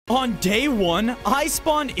On day 1, I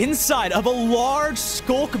spawned inside of a large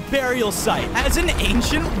skulk burial site as an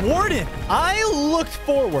ancient warden. I looked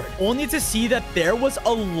forward, only to see that there was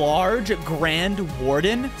a large grand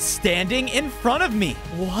warden standing in front of me.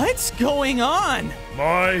 What's going on?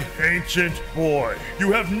 My ancient boy,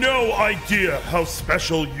 you have no idea how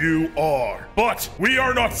special you are. But we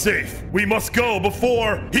are not safe. We must go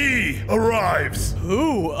before he arrives.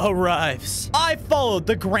 Who arrives? I followed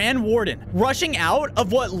the Grand Warden, rushing out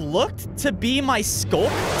of what looked to be my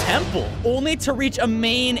skulk temple, only to reach a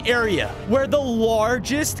main area where the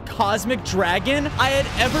largest cosmic dragon I had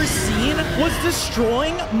ever seen was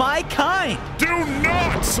destroying my kind. Do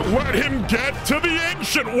not let him get to the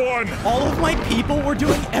Ancient One. All of my people were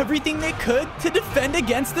doing everything they could to defend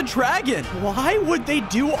against the dragon. Why would they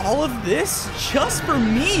do all of this just for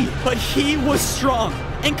me? But he was strong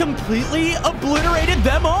and completely obliterated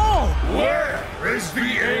them all. Where is the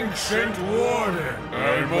Ancient Warden?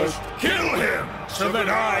 I must kill him so that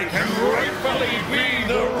I can rightfully be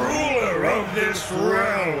the ruler of this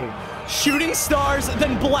realm. Shooting stars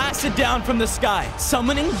then blasted down from the sky,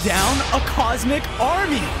 summoning down a cosmic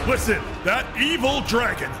army. Listen, that evil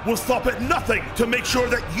dragon will stop at nothing to make sure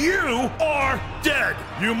that you are dead.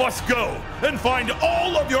 You must go and find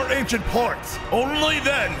all of your ancient parts. Only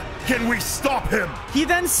then can we stop him. He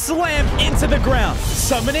then slammed into the ground,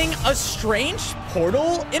 summoning a strange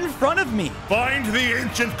portal in front of me. Find the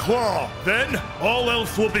ancient claw, then all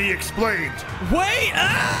else will be explained. Wait!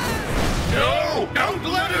 Ah! No! Don't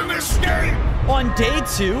let him escape! On day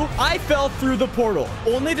 2, I fell through the portal,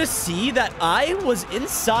 only to see that I was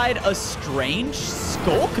inside a strange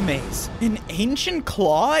skulk maze. An ancient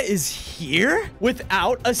claw is here?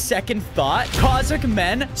 Without a second thought, cosmic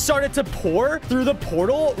men started to pour through the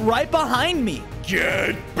portal right behind me.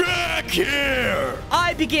 Get back here!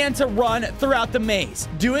 I began to run throughout the maze,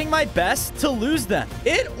 doing my best to lose them.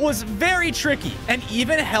 It was very tricky and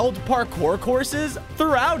even held parkour courses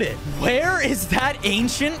throughout it. Where is that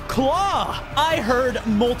ancient claw? I heard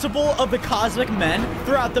multiple of the cosmic men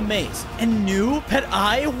throughout the maze and knew that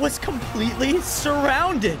I was completely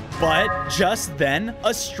surrounded. But just then,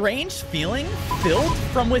 a strange feeling filled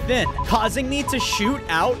from within, causing me to shoot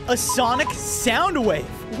out a sonic sound wave.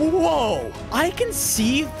 Whoa, I can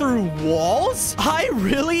see through walls? I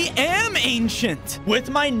really am ancient. With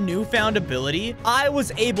my newfound ability, I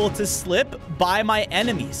was able to slip by my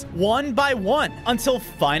enemies one by one until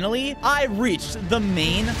finally I reached the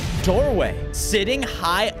main doorway. Sitting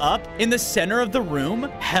high up in the center of the room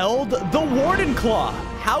held the Warden Claw.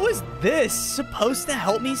 How is this supposed to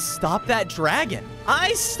help me stop that dragon?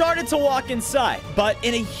 I started to walk inside, but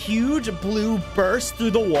in a huge blue burst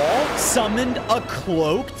through the wall, summoned a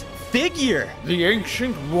cloaked figure. The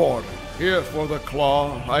Ancient Warden, here for the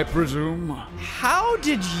claw, I presume. How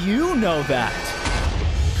did you know that?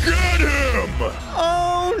 Get him!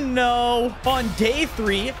 Oh no. On day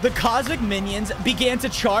 3, the cosmic minions began to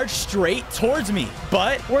charge straight towards me,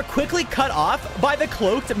 but were quickly cut off by the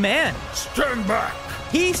cloaked man. Stand back!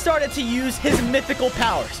 He started to use his mythical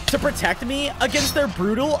powers to protect me against their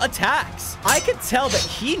brutal attacks. I could tell that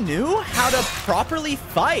he knew how to properly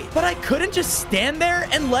fight, but I couldn't just stand there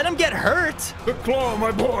and let him get hurt. The claw,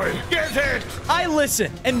 my boy! Get it! I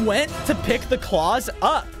listened and went to pick the claws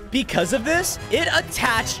up. Because of this, it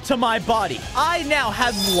attached to my body. I now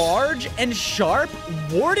had large and sharp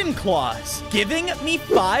warden claws, giving me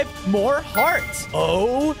 5 more hearts.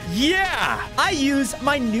 Oh, yeah! I use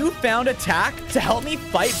my newfound attack to help me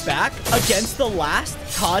fight back against the last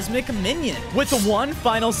cosmic minion. With one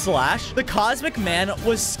final slash, the cosmic man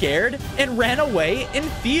was scared and ran away in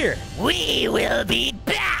fear. We will be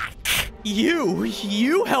back!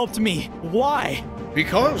 You helped me. Why?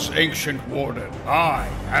 Because, Ancient Warden, I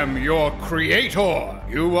am your creator.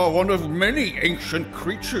 You are one of many ancient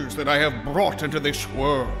creatures that I have brought into this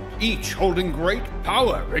world, each holding great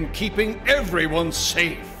power in keeping everyone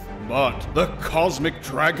safe. But the cosmic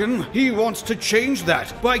dragon, he wants to change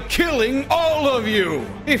that by killing all of you.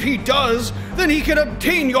 If he does, then he can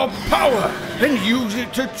obtain your power and use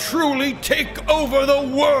it to truly take over the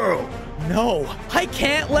world. No, I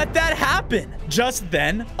can't let that happen. Just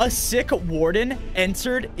then, a sick warden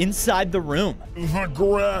entered inside the room. The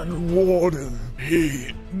Grand Warden,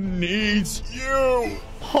 he needs you.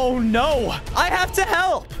 Oh no, I have to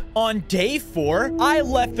help. On day 4, I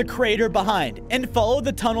left the crater behind and followed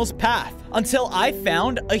the tunnel's path until I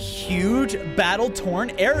found a huge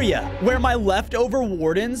battle-torn area where my leftover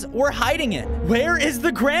wardens were hiding in. Where is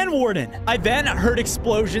the Grand Warden? I then heard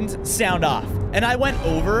explosions sound off, and I went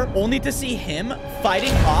over only to see him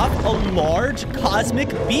fighting off a large cosmic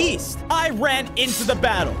beast. I ran into the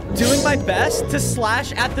battle, doing my best to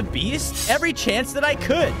slash at the beast every chance that I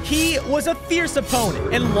could. He was a fierce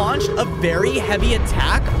opponent and launched a very heavy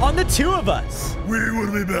attack on the two of us. We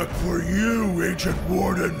will be back for you, Ancient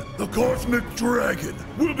Warden. The Cosmic Dragon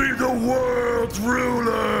will be the world's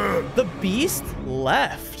ruler. The beast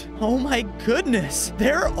left. Oh my goodness.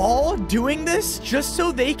 They're all doing this just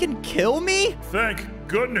so they can kill me? Thank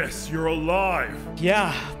goodness you're alive.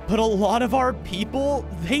 Yeah, but a lot of our people,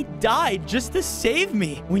 they died just to save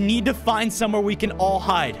me. We need to find somewhere we can all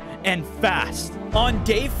hide, and fast. On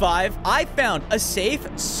day 5, I found a safe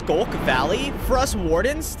Skulk Valley for us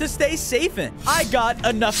wardens to stay safe in. I got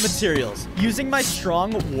enough materials, using my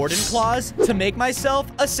strong warden claws to make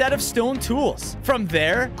myself a set of stone tools. From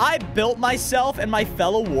there, I built myself and my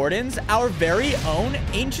fellow wardens our very own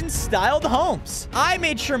ancient-styled homes. I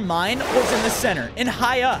made sure mine was in the center and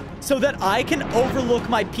high up so that I can overlook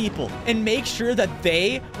my people and make sure that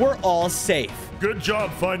they were all safe. Good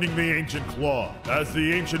job finding the Ancient Claw. As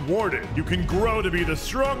the Ancient Warden, you can grow to be the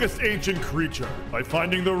strongest ancient creature by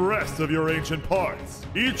finding the rest of your ancient parts.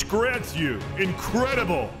 Each grants you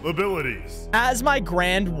incredible abilities. As my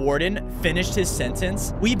Grand Warden finished his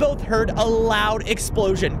sentence, we both heard a loud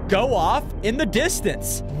explosion go off in the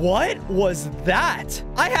distance. What was that?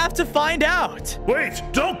 I have to find out. Wait,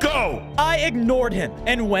 don't go! I ignored him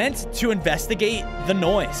and went to investigate the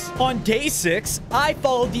noise. On day 6, I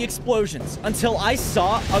followed the explosions until I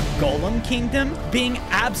saw a golem kingdom being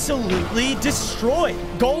absolutely destroyed.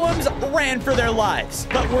 Golems ran for their lives,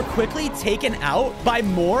 but were quickly taken out by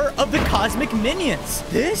more of the cosmic minions.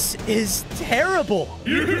 This is terrible.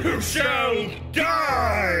 You shall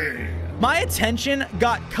die! My attention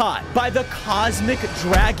got caught by the cosmic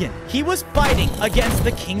dragon. He was fighting against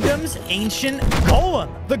the kingdom's ancient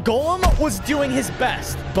golem. The golem was doing his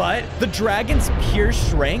best, but the dragon's pure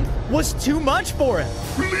strength was too much for him.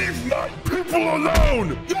 Leave my people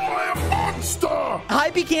alone! You're a monster!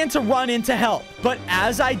 I began to run in to help, but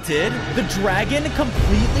as I did, the dragon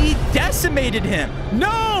completely decimated him.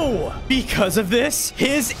 No! Because of this,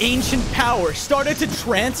 his ancient power started to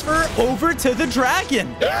transfer over to the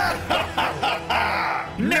dragon.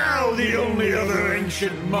 Now the only other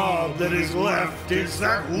ancient mob that is left is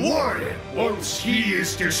that warden. Once he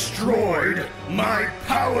is destroyed, my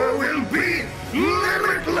power will be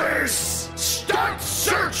limitless! Start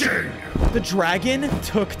searching! The dragon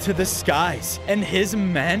took to the skies, and his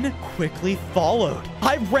men quickly followed.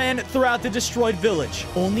 I ran throughout the destroyed village,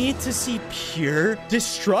 only to see pure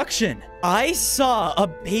destruction. I saw a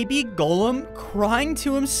baby golem crying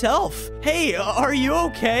to himself. Hey, are you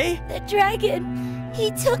okay? The dragon,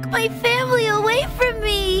 he took my family away from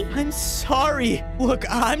me. I'm sorry. Look,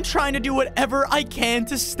 I'm trying to do whatever I can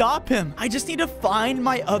to stop him. I just need to find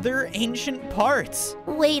my other ancient parts.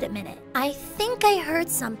 Wait a minute. I think I heard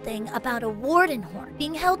something about a warden horn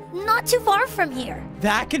being held not too far from here.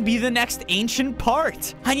 That could be the next ancient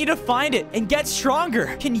part. I need to find it and get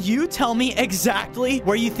stronger. Can you tell me exactly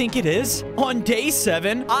where you think it is? On day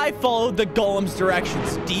 7, I followed the golem's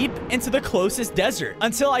directions deep into the closest desert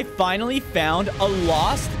until I finally found a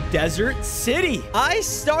lost desert city. I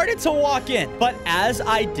started to walk in, but as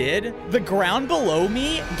I did, the ground below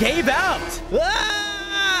me gave out.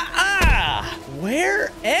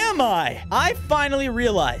 Where am I? I finally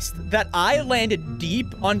realized that I landed deep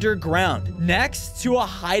underground next to a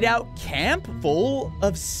hideout camp full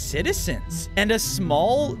of citizens and a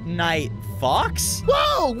small night fox.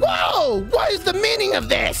 Whoa, whoa! What is the meaning of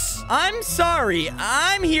this? I'm sorry.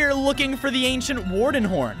 I'm here looking for the ancient warden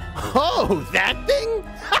horn. Oh, that thing?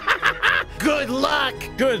 Good luck!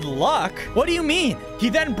 Good luck? What do you mean? He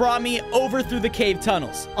then brought me over through the cave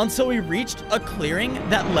tunnels until we reached a clearing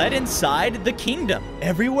that led inside the kingdom.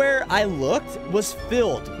 Everywhere I looked was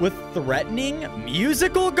filled with threatening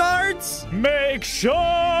musical guards. Make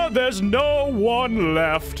sure there's no one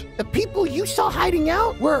left. The people you saw hiding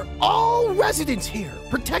out were all residents here,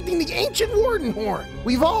 protecting the ancient warden horn.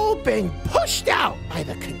 We've all been pushed out by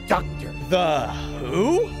the conductor. The who?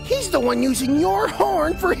 Who? He's the one using your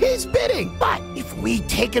horn for his bidding. But if we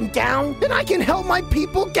take him down, then I can help my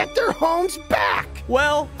people get their homes back.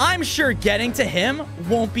 Well, I'm sure getting to him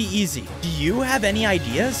won't be easy. Do you have any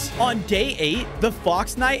ideas? On day 8, the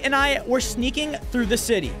Fox Knight and I were sneaking through the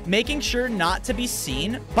city, making sure not to be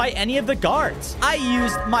seen by any of the guards. I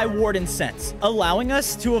used my Warden sense, allowing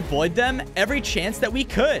us to avoid them every chance that we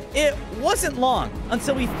could. It wasn't long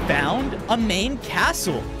until we found a main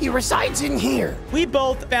castle. He resides in here. We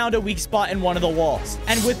both found a weak spot in one of the walls,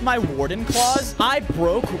 and with my Warden claws, I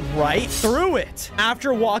broke right through it.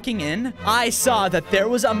 After walking in, I saw that there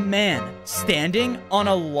was a man standing on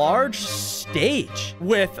a large stage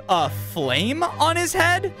with a flame on his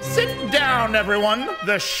head. Sit down, everyone.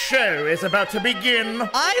 The show is about to begin.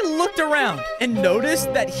 I looked around and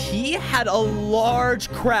noticed that he had a large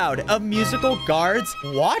crowd of musical guards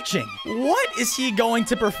watching. What is he going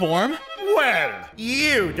to perform? Well,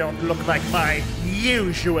 you don't look like my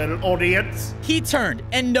usual audience. He turned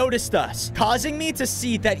and noticed us, causing me to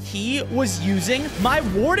see that he was using my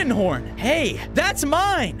Warden horn. Hey, that's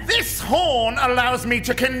mine. This horn allows me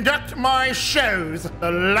to conduct my shows.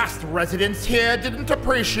 The last residents here didn't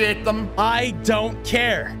appreciate them. I don't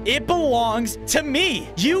care. It belongs to me.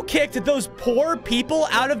 You kicked those poor people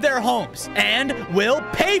out of their homes, and we'll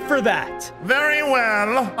pay for that. Very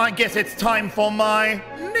well. I guess it's time for my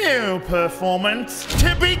new performance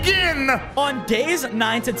to begin. On days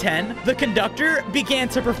 9 to 10, the conductor began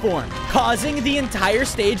to perform, causing the entire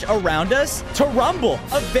stage around us to rumble.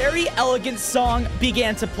 A very elegant song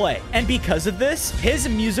began to play, and because of this, his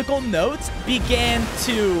musical notes began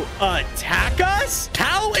to attack us?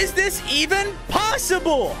 How is this even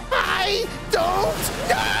possible? I don't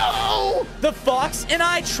know. The Fox and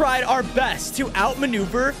I tried our best to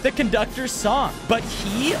outmaneuver the conductor's song, but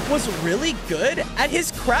he was really good at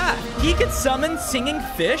his craft. He could summon singing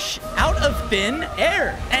fish out of thin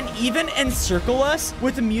air and even encircle us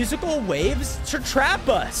with musical waves to trap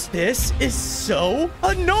us. This is so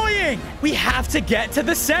annoying. We have to get to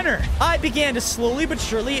the center. I began to slowly but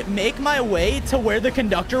surely make my way to where the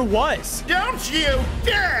conductor was. Don't you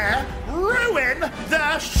dare ruin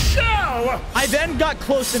the show! I then got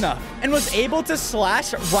close enough and was able to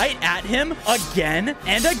slash right at him again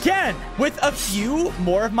and again. With a few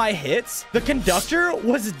more of my hits, the conductor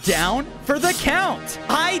was down for the count.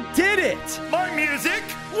 I did it! My music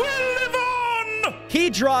will live on! He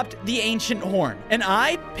dropped the ancient horn, and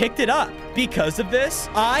I picked it up. Because of this,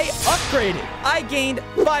 I upgraded. I gained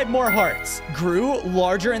 5 more hearts, grew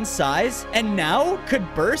larger in size, and now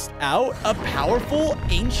could burst out a powerful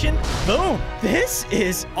ancient boom. This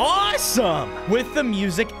is awesome! With the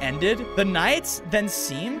music ended, the knights then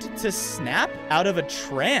seemed to snap out of a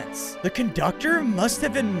trance. The conductor must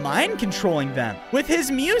have been mind controlling them with his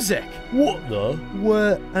music. What the?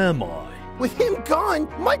 Where am I? With him gone,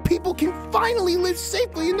 my people can finally live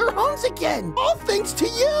safely in their homes again. All thanks to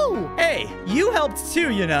you. Hey, you helped too,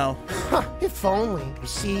 you know. If only. You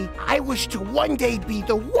see, I wish to one day be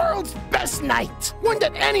the world's best knight. One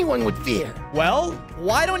that anyone would fear. Well,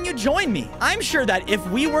 why don't you join me? I'm sure that if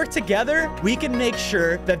we work together, we can make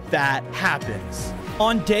sure that that happens.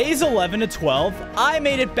 On days 11 to 12, I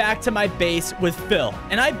made it back to my base with Phil,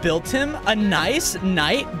 and I built him a nice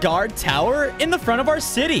night guard tower in the front of our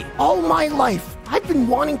city. All my life, I've been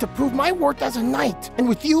wanting to prove my worth as a knight. And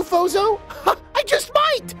with you, Fozo, I just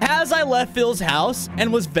might. As I left Phil's house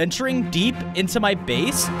and was venturing deep into my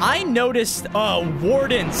base, I noticed a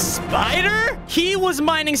Warden spider. He was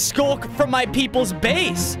mining skulk from my people's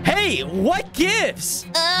base. Hey, what gives?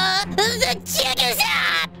 The jig is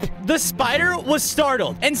up! The spider was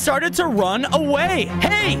startled and started to run away.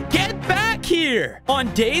 Hey, get back here!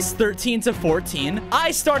 On days 13 to 14,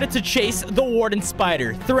 I started to chase the Warden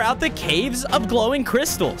spider throughout the caves of glowing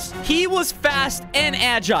crystals. He was fast and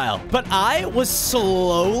agile, but I was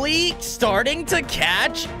slowly starting to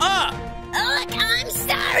catch up. Look, I'm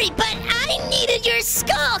sorry, but I needed your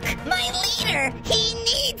skulk. My leader, he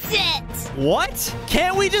needs it. What?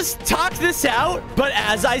 Can't we just talk this out? But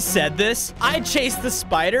as I said this, I chased the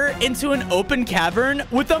spider into an open cavern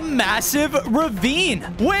with a massive ravine.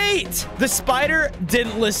 Wait! The spider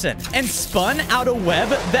didn't listen and spun out a web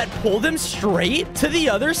that pulled him straight to the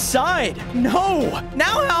other side. No!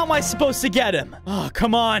 Now how am I supposed to get him? Oh,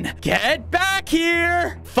 come on. Get back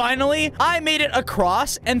here! Finally, I made it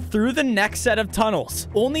across and through the next set of tunnels,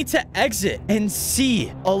 only to exit and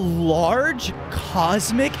see a large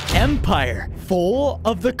cosmic empire full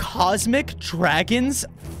of the cosmic dragon's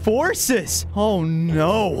forces. Oh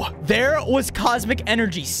no. There was cosmic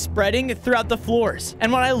energy spreading throughout the floors.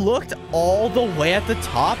 And when I looked all the way at the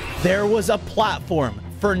top, there was a platform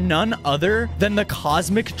for none other than the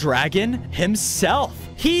cosmic dragon himself.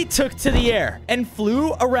 He took to the air and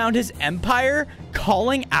flew around his empire,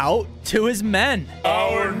 calling out to his men.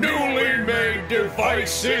 Our newly made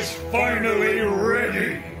device is finally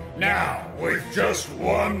ready. Now, with just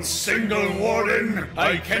one single warden,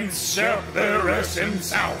 I can zap their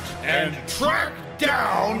essence out and track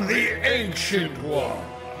down the Ancient One.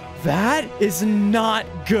 That is not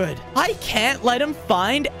good. I can't let him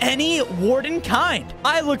find any warden kind.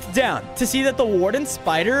 I looked down to see that the warden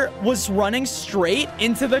spider was running straight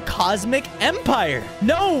into the cosmic empire.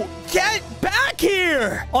 No, get back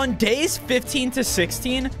here! On days 15 to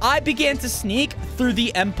 16, I began to sneak through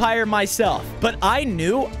the empire myself, but I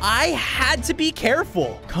knew I had to be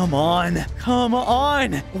careful. Come on, come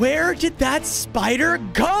on. Where did that spider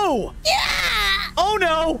go? Yeah! Oh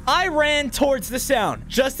no! I ran towards the sound,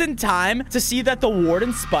 just in time to see that the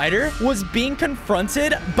warden spider was being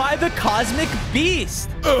confronted by the cosmic beast.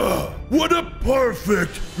 What a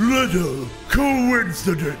perfect little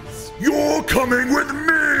coincidence. You're coming with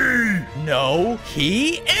me! No,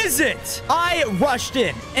 he isn't! I rushed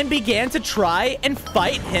in and began to try and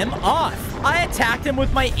fight him off. I attacked him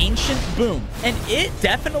with my ancient boom, and it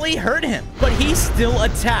definitely hurt him, but he still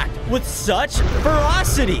attacked with such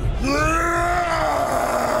ferocity.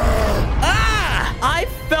 I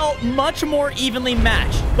felt much more evenly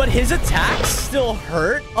matched, but his attacks still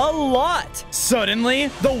hurt a lot. Suddenly,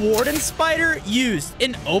 the warden spider used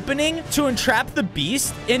an opening to entrap the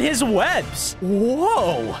beast in his webs.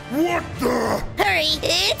 Whoa. What the? Hurry,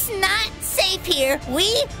 it's not safe here.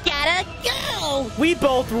 We gotta go. We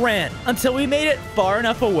both ran until we made it far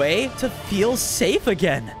enough away to feel safe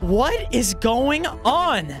again. What is going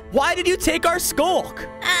on? Why did you take our skulk?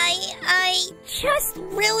 I just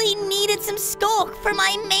really needed some skulk for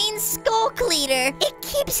my main skulk leader. It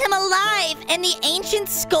keeps him alive, and the ancient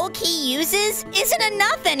skulk he uses isn't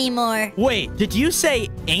enough anymore. Wait, did you say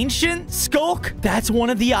ancient skulk? That's one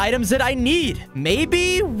of the items that I need.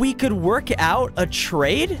 Maybe we could work out a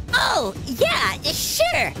trade? Oh, yeah,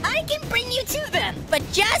 sure. I can bring you to them, but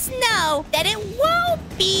just know that it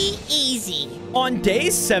won't be easy. On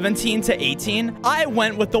days 17 to 18, I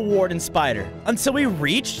went with the warden spider until we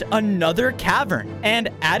reached another cavern, and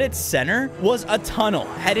at its center was a tunnel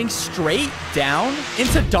heading straight down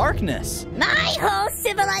into darkness. My whole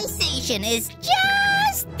civilization is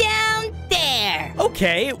just down there.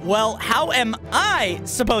 Okay, well, how am I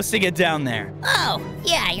supposed to get down there? Oh,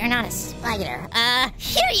 yeah, you're not a spider.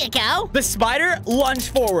 Here you go. The spider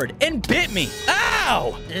lunged forward and bit me.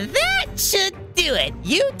 Ow! That should do it.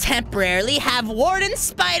 You temporarily have warden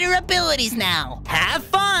spider abilities now. Have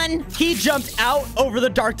fun. He jumped out over the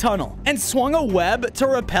dark tunnel and swung a web to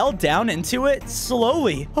rappel down into it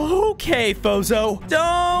slowly. Okay, Fozo,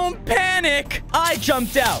 don't panic. I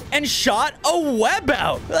jumped out and shot a web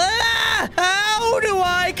out. Ah! How do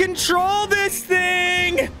I control this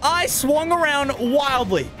thing? I swung around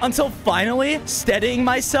wildly until finally steadying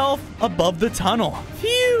myself above the tunnel.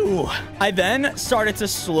 Phew! I then started to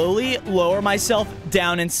slowly lower myself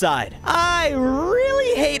down inside. I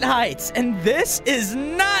really hate heights, and this is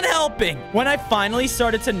not helping. When I finally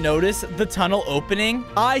started to notice the tunnel opening,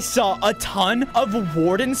 I saw a ton of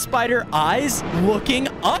warden spider eyes looking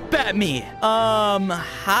up at me.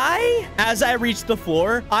 Hi? As I reached the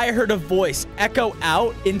floor, I heard a voice echo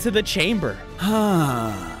out into the chamber.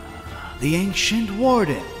 The ancient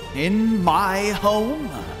warden in my home?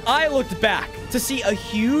 I looked back to see a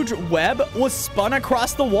huge web was spun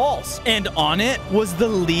across the walls, and on it was the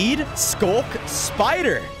lead skulk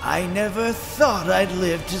spider. I never thought I'd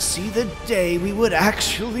live to see the day we would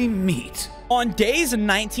actually meet. On days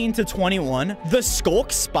 19 to 21, the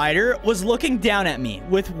skulk spider was looking down at me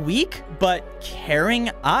with weak but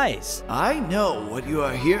caring eyes. I know what you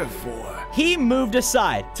are here for. He moved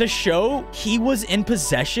aside to show he was in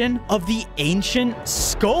possession of the ancient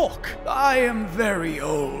skulk. I am very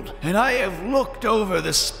old, and I have looked over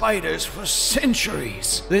the spiders for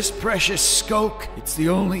centuries. This precious skulk, it's the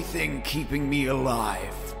only thing keeping me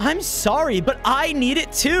alive. I'm sorry, but I need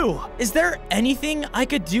it too. Is there anything I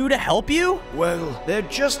could do to help you? Well, there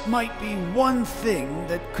just might be one thing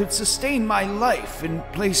that could sustain my life in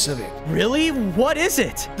place of it. Really? What is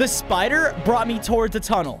it? The spider brought me toward the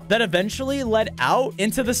tunnel that eventually led out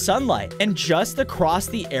into the sunlight. And just across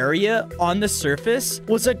the area on the surface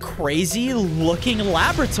was a crazy-looking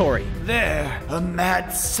laboratory. There, a mad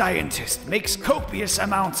scientist makes copious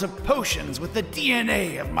amounts of potions with the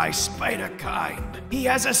DNA of my spider kind. He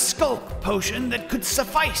has a skulk potion that could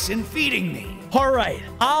suffice in feeding me. All right,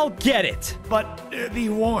 I'll get it. But be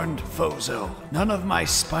warned, Fozo. None of my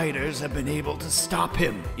spiders have been able to stop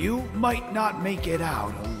him. You might not make it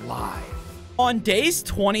out alive. On days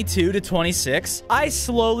 22 to 26, I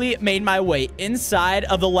slowly made my way inside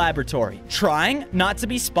of the laboratory, trying not to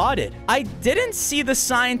be spotted. I didn't see the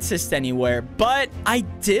scientist anywhere, but I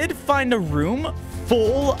did find a room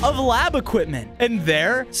full of lab equipment. And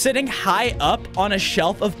there, sitting high up on a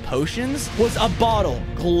shelf of potions, was a bottle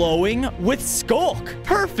glowing with Skulk.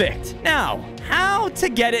 Perfect. Now, how to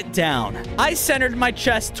get it down? I centered my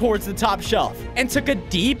chest towards the top shelf and took a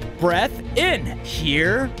deep breath in.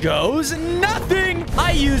 Here goes nothing.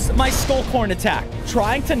 I used my Skulk Horn attack,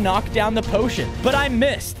 trying to knock down the potion, but I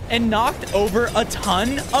missed and knocked over a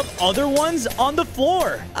ton of other ones on the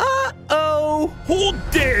floor. Uh-oh. Who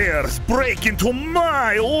dares break into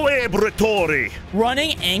my laboratory?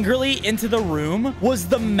 Running angrily into the room was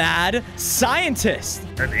the mad scientist.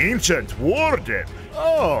 An ancient warden?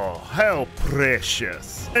 Oh, how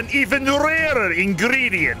precious. An even rarer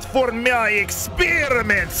ingredient for my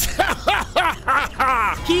experiments.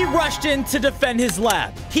 He rushed in to defend his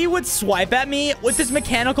lab. He would swipe at me with his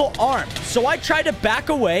mechanical arm, so I tried to back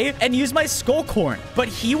away and use my Skulk Horn, but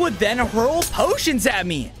he would then hurl potions at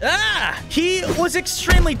me. He was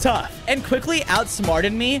extremely tough and quickly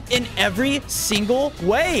outsmarted me in every single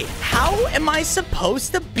way. How am I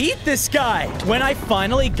supposed to beat this guy? When I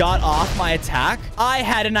finally got off my attack, I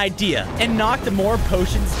had an idea and knocked more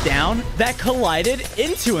potions down that collided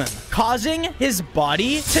into him, causing his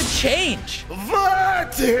body to change.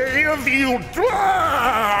 What have you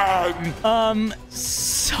done?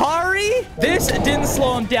 Sorry? This didn't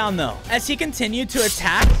slow him down, though, as he continued to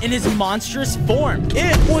attack in his monstrous form.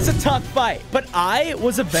 It was a tough fight, but I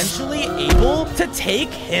was eventually able to take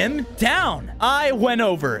him down. I went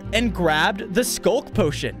over and grabbed the Skulk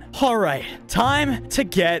Potion. All right, time to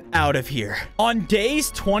get out of here. On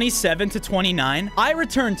days 27 to 29, I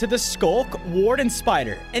returned to the Skulk Warden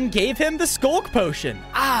Spider and gave him the Skulk Potion.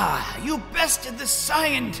 You bested the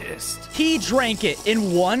scientist. He drank it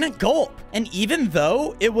in one gulp, and even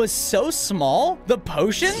though it was so small, the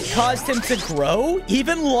potion caused him to grow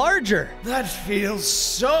even larger. That feels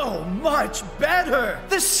so much better.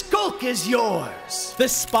 The Skulk is yours. The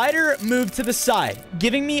spider moved to the side,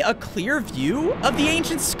 giving me a clear view of the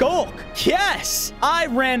ancient Skulk. Yes! I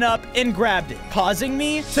ran up and grabbed it, causing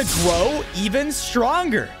me to grow even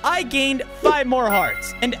stronger. I gained 5 more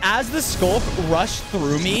hearts, and as the Skulk rushed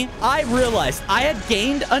through me, I realized I had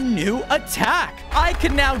gained a new attack. I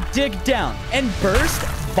could now dig down and burst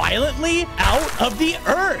violently out of the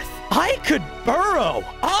earth. I could burrow.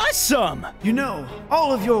 Awesome. You know,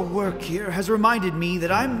 all of your work here has reminded me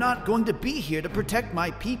that I'm not going to be here to protect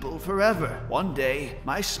my people forever. One day,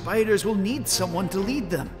 my spiders will need someone to lead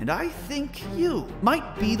them, and I think you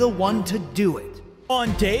might be the one to do it. On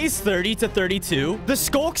days 30 to 32, the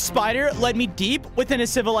Skulk Spider led me deep within a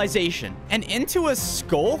civilization and into a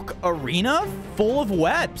Skulk arena full of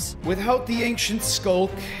webs. Without the ancient Skulk,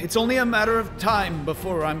 it's only a matter of time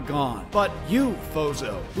before I'm gone. But you,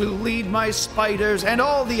 Fozo, will lead my spiders and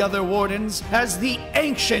all the other wardens as the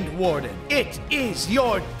ancient warden. It is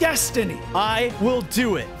your destiny. I will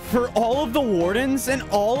do it for all of the wardens and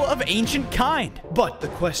all of ancient kind. But the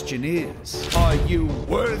question is, are you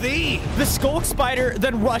worthy? The Skulk Spider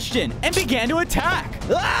then rushed in and began to attack.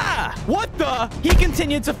 What the? He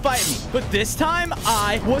continued to fight me, but this time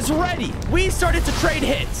I was ready. We started to trade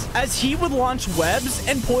hits as he would launch webs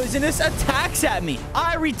and poisonous attacks at me.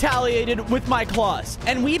 I retaliated with my claws,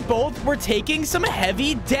 and we both were taking some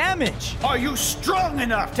heavy damage. Are you strong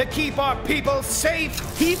enough to keep our people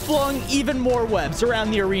safe? He flung even more webs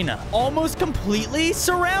around the arena, almost completely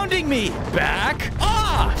surrounding me. Back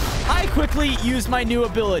off! I quickly used my new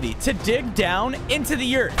ability to dig down into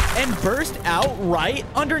the earth and burst out right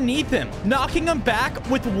underneath him, knocking him back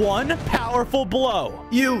with one powerful blow.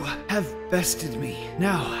 You have bested me.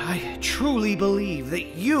 Now, I truly believe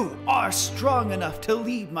that you are strong enough to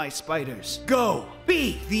lead my spiders. Go,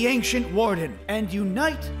 be the ancient warden, and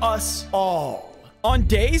unite us all. On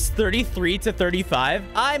days 33 to 35,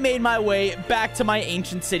 I made my way back to my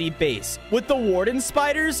ancient city base, with the warden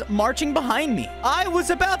spiders marching behind me. I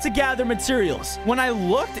was about to gather materials when I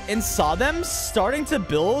looked and saw them starting to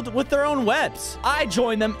build with their own webs. I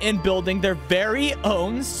joined them in building their very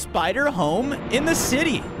own spider home in the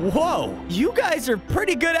city. Whoa, you guys are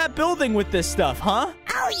pretty good at building with this stuff, huh?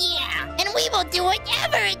 Oh yeah, and we will do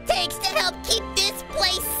whatever it takes to help keep this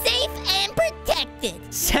place safe and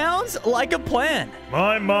protected. Sounds like a plan.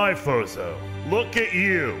 My, Fozo. Look at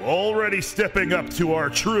you, already stepping up to our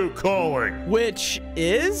true calling. Which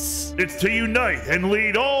is? It's to unite and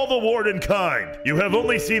lead all the warden kind. You have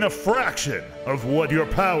only seen a fraction of what your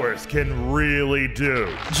powers can really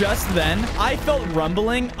do. Just then, I felt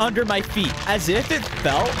rumbling under my feet, as if it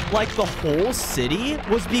felt like the whole city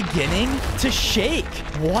was beginning to shake.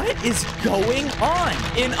 What is going on?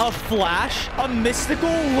 In a flash, a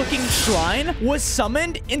mystical-looking shrine was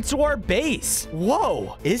summoned into our base.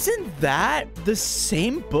 Whoa, isn't that the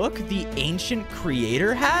same book the ancient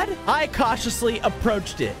creator had? I cautiously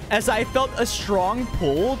approached it, as I felt a strong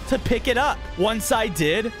pull to pick it up. Once I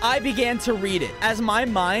did, I began to read it, as my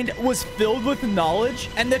mind was filled with knowledge,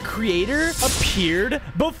 and the creator appeared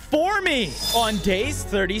before me. On days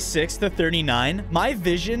 36 to 39, my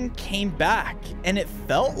vision came back, and it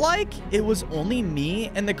felt like it was only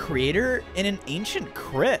me and the creator in an ancient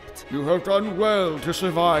crypt. You have done well to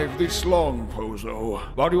survive this long, Pozo,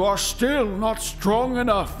 but you are still not strong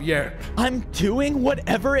enough yet. I'm doing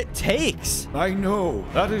whatever it takes. I know.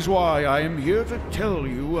 That is why I am here to tell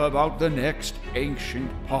you about the next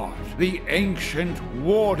ancient part, the ancient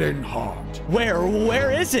Warden Heart.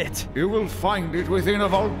 Where is it? You will find it within a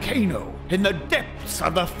volcano, in the depths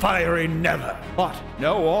of the fiery nether. But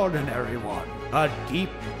no ordinary one. A deep,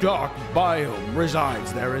 dark biome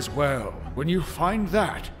resides there as well. When you find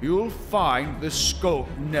that, you'll find the Skulk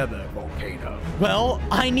Nether volcano. Well,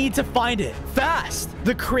 I need to find it fast.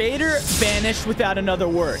 The creator vanished without another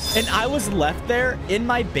word, and I was left there in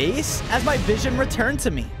my base as my vision returned to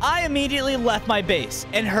me. I immediately left my base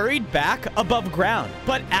and hurried back above ground.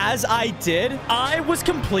 But as I did, I was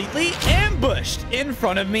completely ambushed. In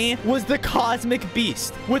front of me was the Cosmic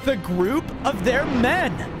Beast with a group of their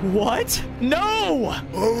men. What? No!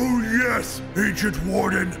 Oh yes, Ancient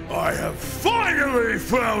Warden, I have finally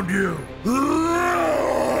found you!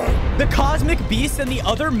 The Cosmic Beast and the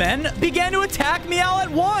other men began to attack me all at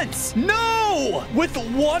once. No! With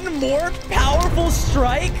one more powerful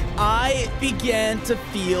strike, I began to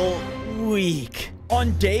feel weak.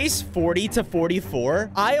 On days 40 to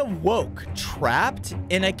 44, I awoke trapped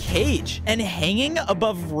in a cage and hanging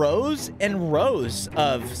above rows and rows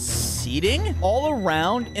of seating. All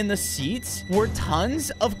around in the seats were tons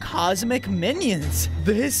of cosmic minions.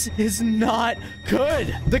 This is not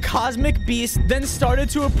good. The Cosmic Beast then started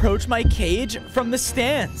to approach my cage from the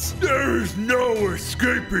stands. There is no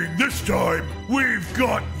escaping this time. We've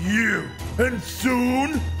got you. And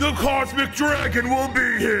soon, the Cosmic Dragon will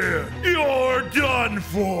be here. You're done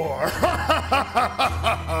for.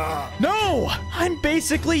 No, I'm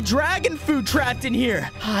basically dragon food trapped in here.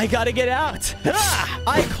 I gotta get out. Ah!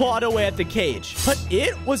 I clawed away at the cage, but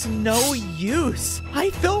it was no use. I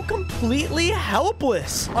felt completely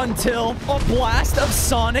helpless until a blast of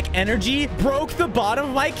sonic energy broke the bottom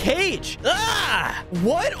of my cage. Ah!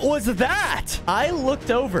 What was that? I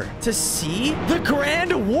looked over to see the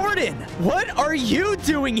Grand Warden. What are you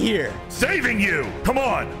doing here? Saving you! Come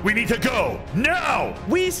on, we need to go, now!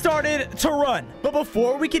 We started to run, but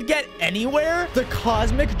before we could get anywhere, the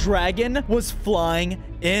Cosmic Dragon was flying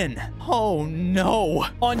in. Oh no.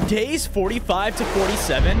 On days 45 to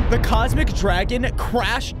 47, the Cosmic Dragon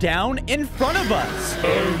crashed down in front of us.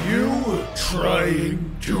 Are you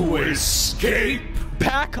trying to escape?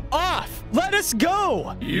 Back off! Let us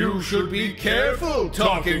go! You should be careful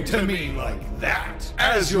talking to me like that.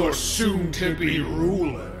 As your soon-to-be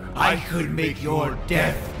ruler, I could make your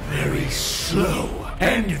death very slow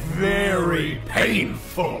and very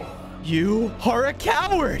painful. You are a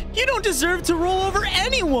coward! You don't deserve to rule over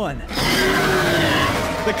anyone!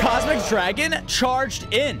 The Cosmic Dragon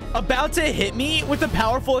charged in, about to hit me with a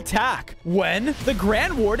powerful attack, when the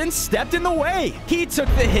Grand Warden stepped in the way. He took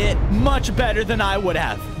the hit much better than I would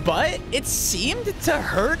have, but it seemed to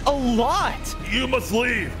hurt a lot. You must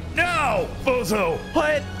leave, now, Bozo!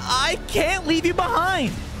 But I can't leave you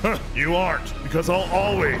behind. You aren't, because I'll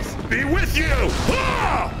always be with you!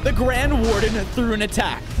 Ah! The Grand Warden threw an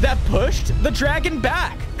attack that pushed the dragon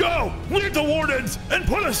back. Go! Lead the Wardens and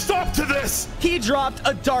put a stop to this! He dropped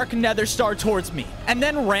a dark nether star towards me and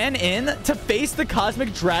then ran in to face the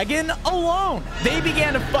Cosmic Dragon alone. They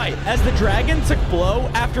began to fight as the dragon took blow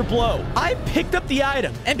after blow. I picked up the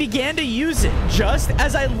item and began to use it just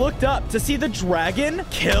as I looked up to see the dragon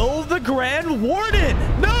kill the Grand Warden.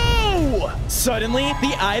 No! Suddenly,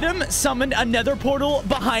 the item summoned a nether portal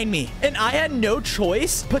behind me, and I had no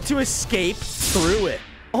choice but to escape through it.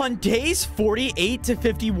 On days 48 to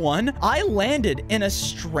 51, I landed in a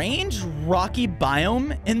strange rocky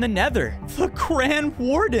biome in the nether. The Grand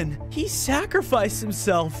Warden, he sacrificed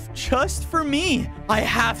himself just for me. I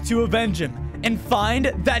have to avenge him and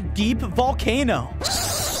find that deep volcano.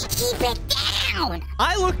 Keep it down!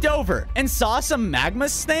 I looked over and saw some magma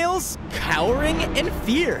snails cowering in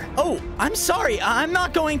fear. Oh, I'm sorry. I'm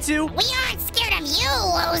not going to. We aren't scared of you,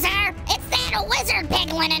 loser! It's that that wizard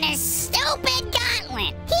piglin and his stupid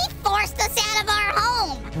gauntlet. He forced us out of our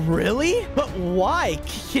home. Really? But why?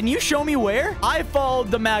 Can you show me where? I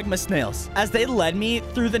followed the magma snails as they led me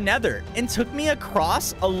through the nether and took me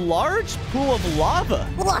across a large pool of lava.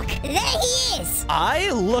 Look, there he is.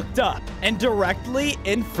 I looked up, and directly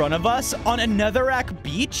in front of us on a netherrack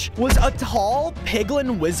beach was a tall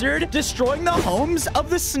piglin wizard destroying the homes of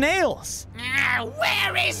the snails.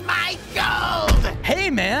 Where is my gold? Hey,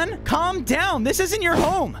 man, calm down. This isn't your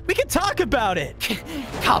home. We can talk about it.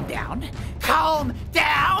 Calm down. Calm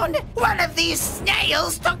down. One of these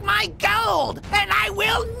snails took my gold, and I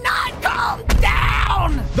will not calm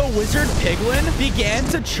down. The wizard piglin began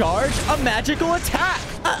to charge a magical attack.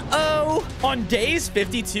 Uh-oh. On days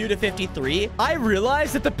 52 to 53, I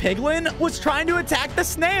realized that the piglin was trying to attack the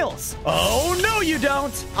snails. Oh, no, you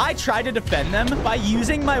don't. I tried to defend them by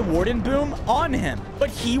using my warden boom on him, but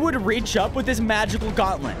he would reach up with his magical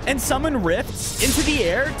gauntlet and summon rifts into the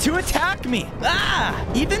air to attack me.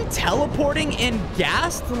 Even teleporting in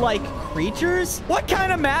ghast-like creatures? What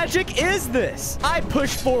kind of magic is this? I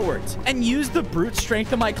pushed forwards and used the brute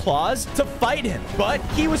strength of my claws to fight him, but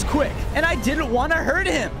he was quick and I didn't want to hurt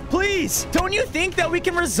him. Please, don't you think that we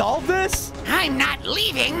can resolve this? I'm not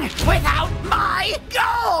leaving without my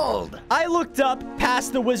gold! I looked up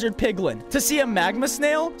past the wizard piglin to see a magma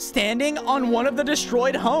snail standing on one of the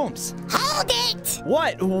destroyed homes. Hold it!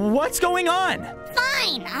 What? What's going on?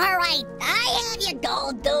 Fine, all right. I have your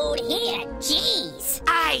gold, dude, here. Jeez.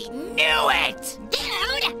 I knew it!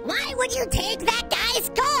 Dude, why would you take that guy's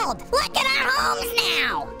gold? Look at our homes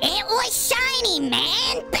now. It was shiny,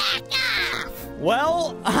 man. Back off.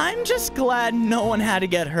 Well, I'm just glad no one had to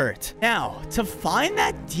get hurt. Now, to find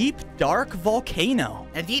that deep, dark volcano.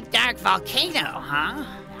 A deep, dark volcano, huh?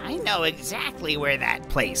 I know exactly where that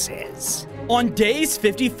place is. On days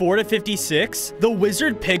 54 to 56, the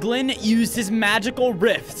wizard piglin used his magical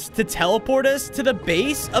rifts to teleport us to the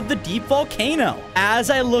base of the deep volcano. As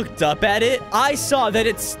I looked up at it, I saw that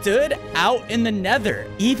it stood out in the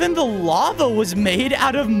nether. Even the lava was made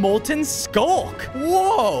out of molten skulk.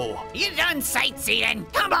 Whoa! You done sightseeing?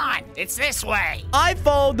 Come on, it's this way. I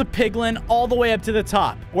followed the piglin all the way up to the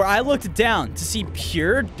top, where I looked down to see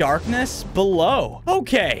pure darkness below.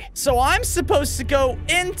 Okay, so I'm supposed to go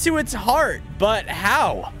into its heart. But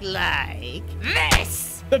how? Like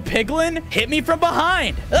this. The piglin hit me from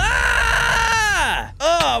behind.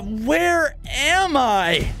 Where am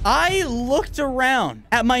I? I looked around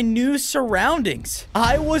at my new surroundings.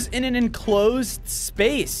 I was in an enclosed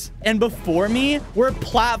space, and before me were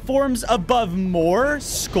platforms above more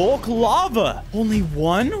skulk lava. Only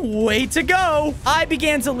one way to go. I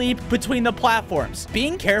began to leap between the platforms,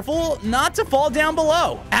 being careful not to fall down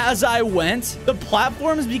below. As I went, the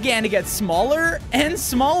platforms began to get smaller and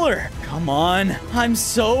smaller. Come on, I'm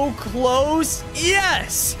so close.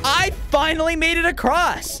 Yes, I finally made it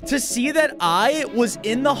across to see that I was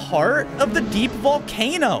in the heart of the deep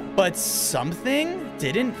volcano, but something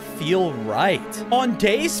didn't feel right. On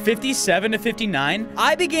days 57 to 59,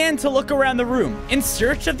 I began to look around the room in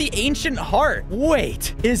search of the ancient heart.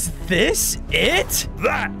 Wait, is this it?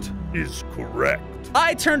 That is correct.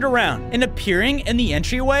 I turned around, and appearing in the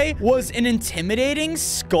entryway was an intimidating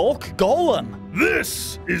skulk golem.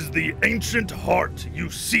 This is the ancient heart you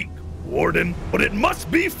seek, Warden, but it must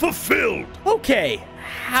be fulfilled. Okay,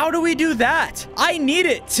 how do we do that? I need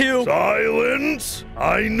it to... Silence!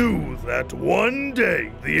 I knew that one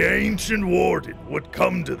day the ancient warden would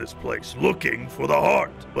come to this place looking for the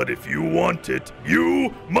heart. But if you want it,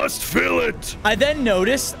 you must fill it! I then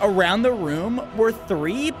noticed around the room were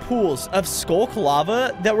 3 pools of skulk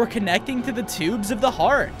lava that were connecting to the tubes of the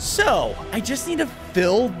heart. So, I just need to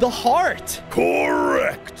fill the heart.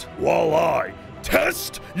 Correct! While I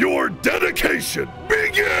test your dedication.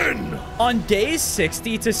 Begin! On days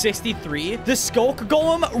 60 to 63, the skulk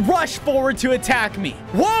golem rushed forward to attack me.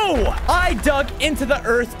 Whoa! I dug into the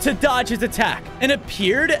earth to dodge his attack and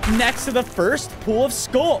appeared next to the first pool of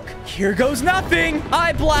skulk. Here goes nothing.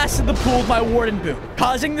 I blasted the pool with my warden boom,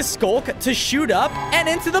 causing the skulk to shoot up and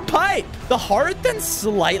into the pipe. The heart then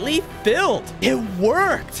slightly filled. It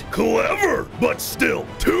worked. Clever, but still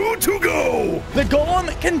 2 to go. The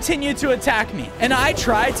golem continued to attack me, and I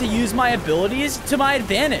tried to use my abilities to my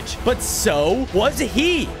advantage, but so was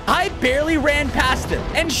he. I barely ran past him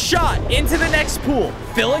and shot into the next pool,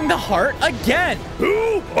 filling the heart again.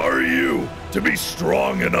 Who are you to be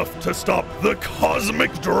strong enough to stop the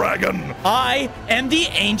cosmic dragon? I am the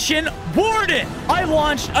ancient warden. I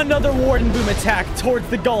launched another warden boom attack towards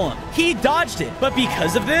the golem. He dodged it, but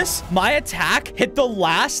because of this, my attack hit the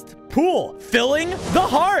last pool, filling the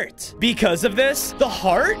heart. Because of this, the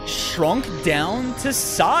heart shrunk down to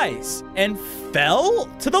size and fell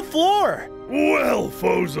to the floor. Well,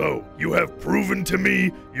 Fozo, you have proven to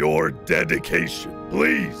me your dedication.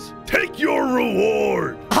 Please, take your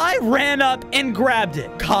reward. I ran up and grabbed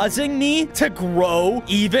it, causing me to grow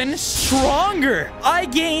even stronger. I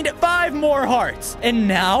gained 5 more hearts, and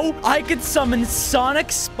now I could summon sonic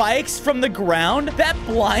spikes from the ground that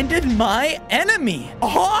blinded my enemy.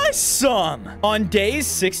 Awesome! On days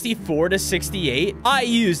 64 to 68, I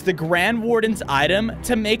used the Grand Warden's item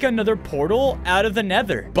to make another portal out of the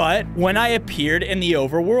Nether. But when I appeared in the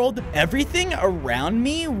overworld, everything around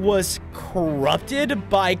me was corrupted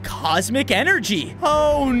by cosmic energy.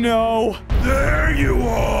 Oh no. There you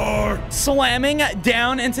are. Slamming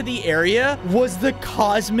down into the area was the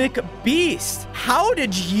cosmic beast. How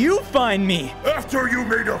did you find me? After you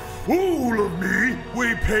made a fool of me,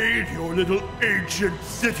 we paid your little ancient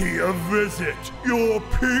city a visit. Your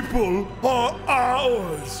people are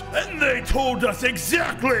ours, and they told us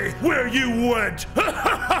exactly where you went.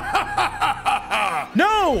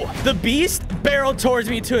 No! The beast barreled towards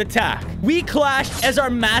me to attack. We clashed as our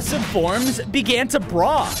massive forms began to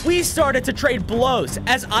brawl. We started to trade blows.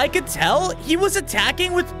 As I could tell, he was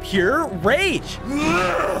attacking with pure rage.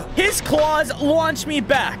 His claws launched me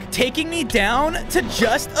back, taking me down to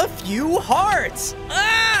just a few hearts.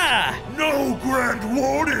 Ah! No Grand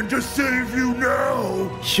Warden to save you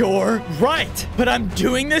now. You're right, but I'm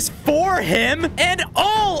doing this for him and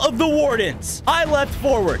all of the Wardens. I leapt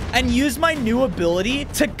forward and used my new ability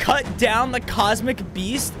to cut down the cosmic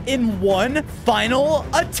beast in one final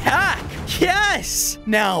attack. Yes!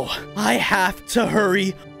 Now, I have to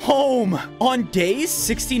hurry home. On days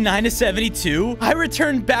 69 to 72, I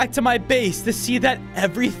returned back to my base to see that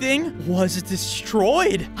everything was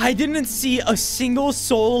destroyed. I didn't see a single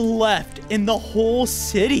soul left in the whole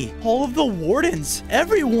city. All of the Wardens,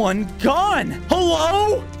 everyone gone.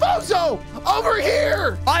 Hello? Fozo, over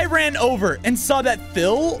here! I ran over and saw that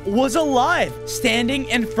Phil was alive, standing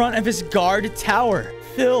in front of his guard tower.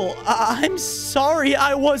 Phil, I'm sorry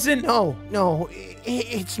I wasn't... No,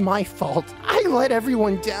 it's my fault. I let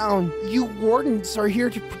everyone down. You Wardens are here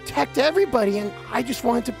to protect everybody, and I just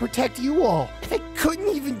wanted to protect you all. I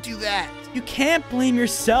couldn't even do that. You can't blame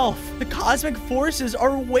yourself. The cosmic forces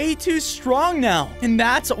are way too strong now. And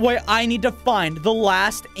that's why I need to find the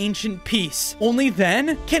last ancient piece. Only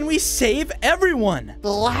then can we save everyone.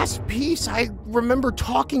 The last piece, I remember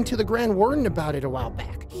talking to the Grand Warden about it a while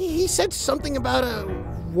back. He said something about a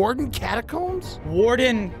Warden Catacombs?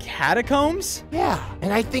 Warden Catacombs? Yeah,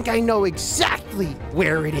 and I think I know exactly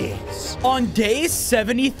where it is. On days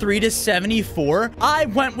 73 to 74, I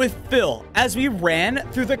went with Phil as we ran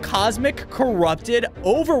through the cosmic corrupted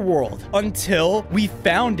overworld until we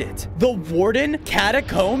found it. The Warden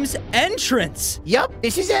Catacombs entrance. Yup,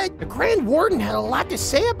 this is it. The Grand Warden had a lot to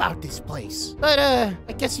say about this place. But,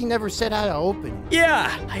 I guess he never said how to open it.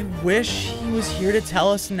 Yeah, I wish he was here to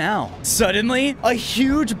tell us now. Suddenly, a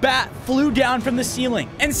huge bat flew down from the ceiling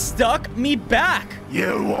and stuck me back.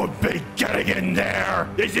 You won't be getting in there.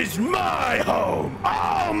 This is my home.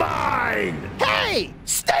 All mine. Hey,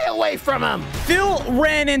 stay away from him. Phil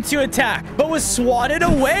ran in to attack, but was swatted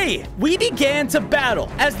away. We began to battle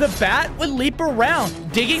as the bat would leap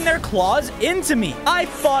around, digging their claws into me. I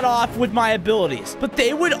fought off with my abilities, but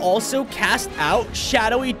they would also cast out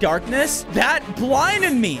shadowy darkness that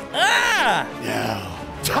blinded me. Ah! Now,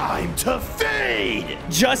 time to fade.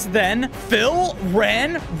 Just then, Phil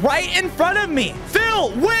ran right in front of me.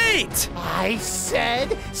 Phil, wait! I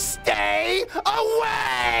said stay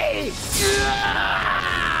away!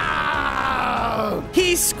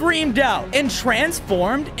 He screamed out and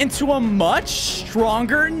transformed into a much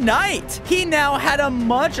stronger knight. He now had a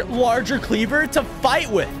much larger cleaver to fight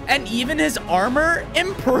with, and even his armor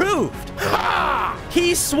improved. Ha!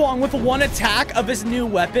 He swung with one attack of his new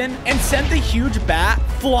weapon and sent the huge bat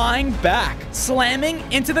flying back, slamming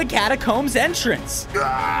into the catacombs entrance.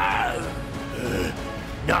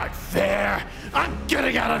 Not fair. I'm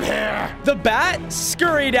getting out of here. The bat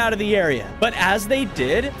scurried out of the area, but as they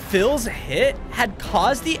did, Phil's hit had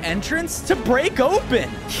caused the entrance to break open.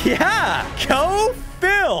 Yeah, go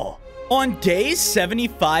Phil! On days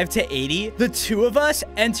 75 to 80, the two of us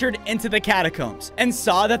entered into the catacombs and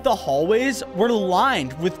saw that the hallways were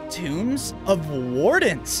lined with tombs of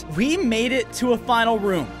wardens. We made it to a final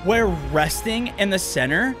room where resting in the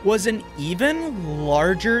center was an even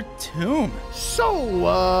larger tomb.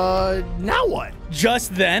 So, now what?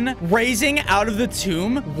 Just then, raising out of the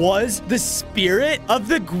tomb was the spirit of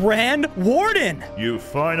the Grand Warden. You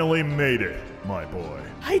finally made it. my boy.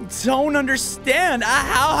 I don't understand.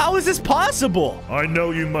 How is this possible? I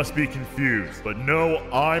know you must be confused, but no,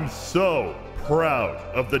 I'm so proud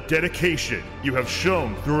of the dedication you have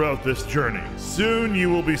shown throughout this journey. Soon you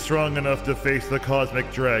will be strong enough to face the Cosmic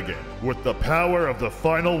Dragon with the power of the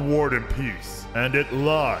final Warden piece, and it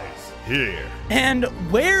lies here. And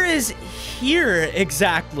where is here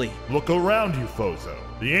exactly? Look around you, Fozo.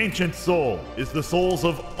 The Ancient Soul is the souls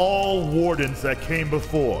of all Wardens that came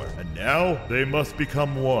before, and now they must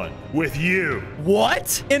become one with you.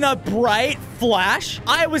 What? In a bright flash,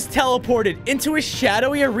 I was teleported into a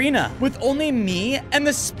shadowy arena with only me and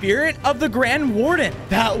the spirit of the Grand Warden.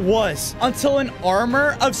 That was until an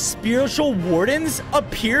armor of spiritual wardens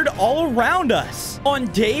appeared all around us. On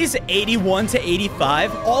days 81 to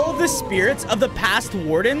 85, all of the spirits of the past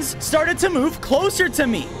wardens started to move closer to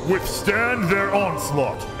me. Withstand their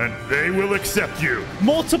onslaught, and they will accept you.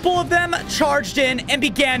 Multiple of them charged in and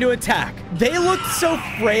began to attack. They looked so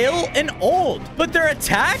frail and old, but their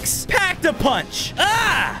attacks packed a punch.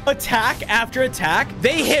 Ah! Attack after attack,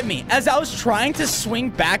 they hit me as I was trying to swing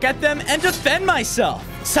back at them and defend myself.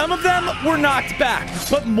 Some of them were knocked back,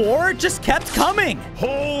 but more just kept coming.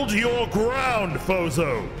 Hold your ground,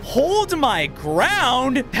 Fozo. Hold my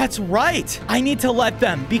ground? That's right. I need to let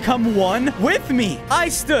them become one with me. I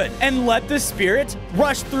stood and let the spirits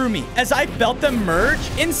rush through me as I felt them merge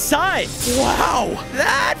inside. Wow,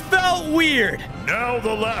 that felt weird. Now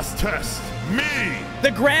the last test, me.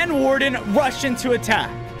 The Grand Warden rushed into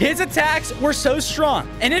attack. His attacks were so strong,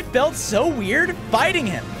 and it felt so weird fighting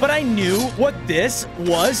him. But I knew what this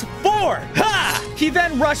was for. Ha! He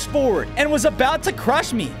then rushed forward and was about to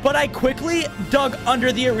crush me, but I quickly dug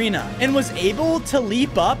under the arena and was able to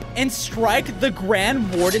leap up and strike the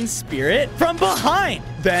Grand Warden spirit from behind.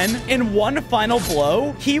 Then, in one final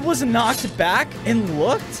blow, he was knocked back and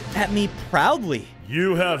looked at me proudly.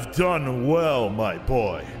 You have done well, my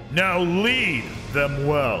boy. Now lead them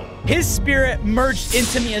well. His spirit merged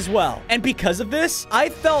into me as well. And because of this, I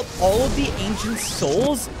felt all of the ancient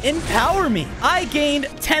souls empower me. I gained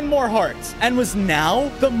 10 more hearts and was now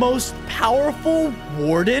the most powerful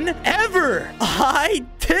warden ever. I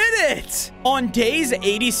did it! On days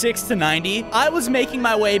 86 to 90, I was making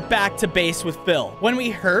my way back to base with Phil when we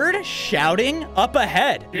heard shouting up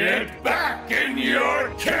ahead. Get back in your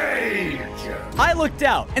cage! I looked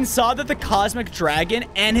out and saw that the Cosmic Dragon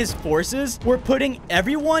and his forces were putting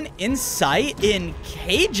everyone in sight in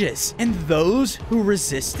cages, and those who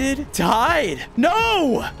resisted died.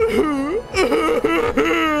 No!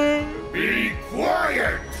 Be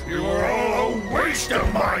quiet! You are all a waste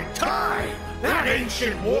of my time! That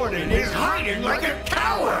ancient warden is hiding like a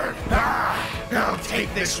coward! I'll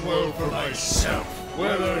take this world for myself,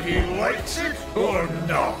 whether he likes it or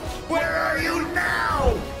not. Where are you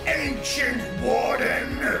now, ancient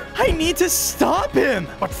warden? I need to stop him.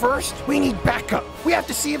 But first, we need backup. We have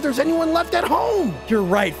to see if there's anyone left at home. You're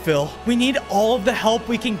right, Phil. We need all of the help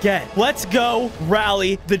we can get. Let's go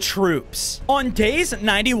rally the troops. On days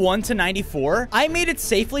 91 to 94, I made it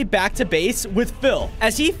safely back to base with Phil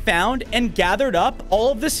as he found and gathered up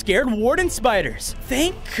all of the scared warden spiders.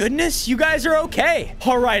 Thank goodness you guys are okay.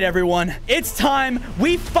 All right, everyone. It's time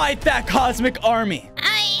we fight that cosmic army.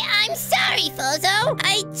 I'm sorry, Fozo.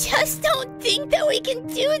 I just don't think that we can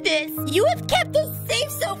do this. You have kept us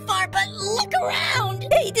safe so far, but look around.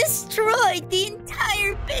 They destroyed the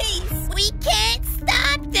entire base. We can't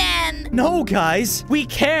stop them. No, guys, we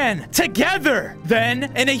can. Together.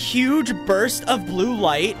 Then, in a huge burst of blue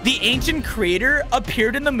light, the ancient creator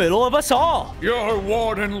appeared in the middle of us all. Your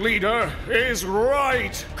warden leader is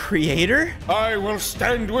right. Creator? I will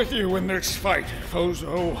stand with you in this fight,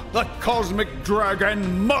 Fozo. The Cosmic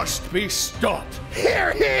Dragon must be stopped.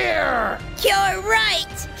 Here, here! You're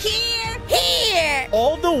right. Here, here.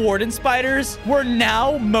 All the warden spiders were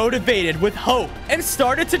now motivated with hope and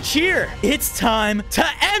started to cheer. It's time to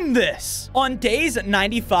end this. On days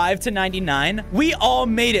 95 to 99, we all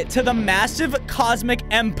made it to the massive cosmic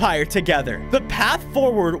empire together. The path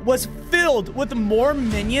forward was filled with more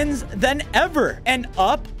minions than ever, and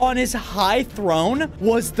up on his high throne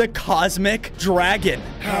was the Cosmic Dragon.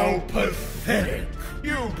 How pathetic.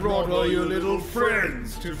 You brought all your little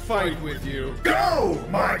friends to fight with you. Go,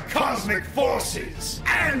 my cosmic forces,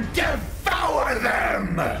 and devour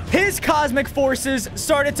them! His cosmic forces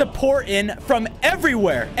started to pour in from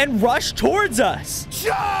everywhere and rush towards us.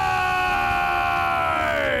 Charge!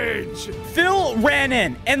 Phil ran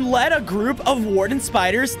in and led a group of warden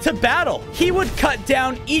spiders to battle. He would cut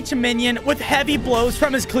down each minion with heavy blows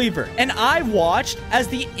from his cleaver, and I watched as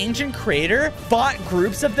the ancient creator fought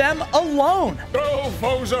groups of them alone. Go,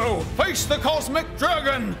 Fozo! Face the Cosmic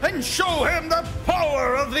Dragon and show him the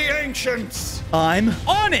power of the ancients! I'm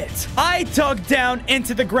on it. I dug down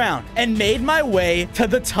into the ground and made my way to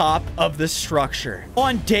the top of the structure.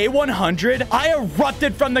 On day 100, I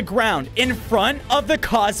erupted from the ground in front of the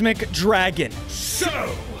cosmic dragon.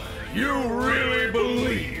 So, you really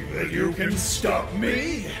believe that you can stop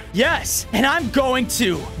me? Yes, and I'm going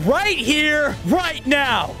to right here, right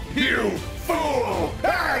now. You fool!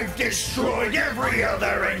 I've destroyed every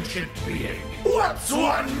other ancient being. What's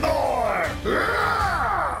one more?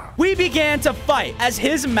 We began to fight as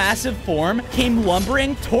his massive form came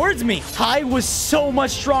lumbering towards me. I was so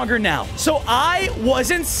much stronger now, so I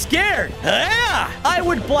wasn't scared. I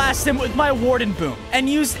would blast him with my Warden Boom and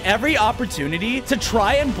used every opportunity to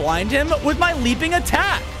try and blind him with my leaping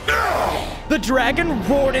attack. The dragon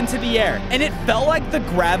roared into the air, and it felt like the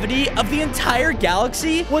gravity of the entire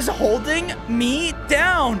galaxy was holding me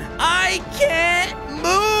down. I can't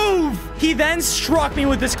move. He then struck me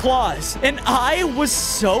with his claws, and I was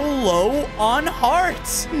so low on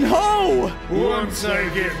hearts. No! Once I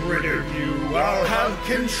get rid of you, I'll have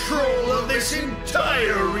control of this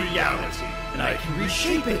entire reality, and I can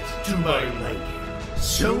reshape it to my liking.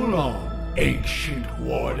 So long, Ancient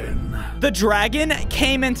Warden. The dragon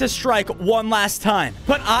came in to strike one last time,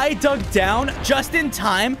 but I dug down just in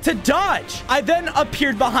time to dodge. I then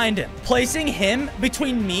appeared behind him, placing him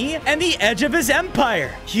between me and the edge of his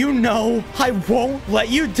empire. You know, I won't let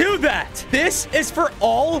you do that. This is for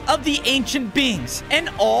all of the ancient beings and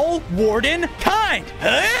all Warden kind.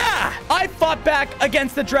 I fought back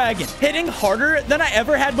against the dragon, hitting harder than I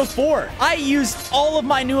ever had before. I used all of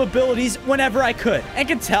my new abilities whenever I could, and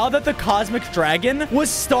could tell that the cosmic dragon was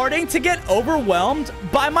starting to get overwhelmed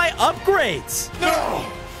by my upgrades. No!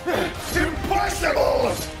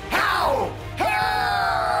 Impossible! How?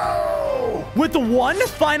 With one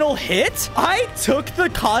final hit, I took the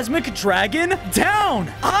cosmic dragon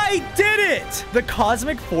down. I did it! The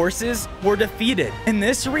cosmic forces were defeated, and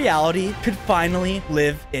this reality could finally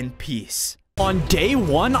live in peace. On day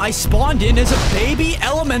 1, I spawned in as a baby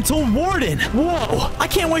elemental warden. Whoa, I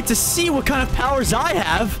can't wait to see what kind of powers I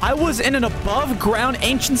have. I was in an above ground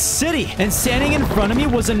ancient city, and standing in front of me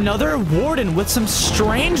was another warden with some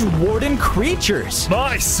strange warden creatures.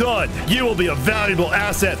 My son, you will be a valuable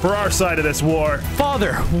asset for our side of this war.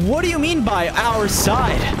 Father, what do you mean by our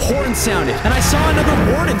side? Horn sounded, and I saw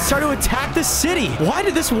another warden start to attack the city. Why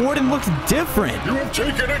did this warden look different? You have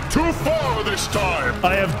taken it too far this time.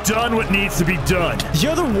 I have done what needs to be done. The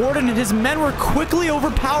other warden and his men were quickly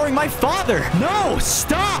overpowering my father. No,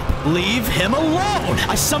 stop! Leave him alone!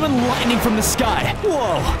 I summoned lightning from the sky.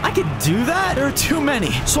 Whoa, I could do that? There are too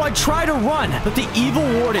many. So I tried to run, but the evil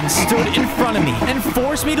warden stood in front of me and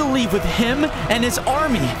forced me to leave with him and his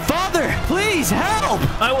army. Father, please help!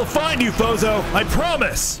 I will find you, Fozo. I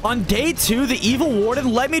promise. On day 2, the evil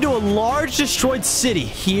warden led me to a large destroyed city.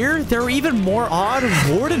 Here, there were even more odd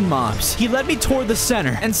warden mobs. He led me toward the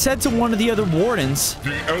center and said to one of the other wardens,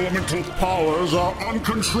 "The elemental powers are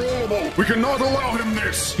uncontrollable. We cannot allow him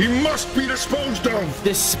this. He must be disposed of."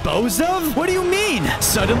 Disposed of? What do you mean?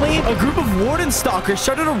 Suddenly, a group of warden stalkers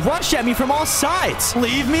started to rush at me from all sides.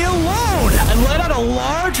 Leave me alone! I let out a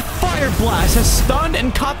large fire blast that stunned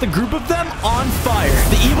and caught the group of them on fire.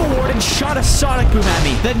 The evil warden shot a sonic boom at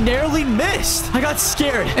me that narrowly missed. I got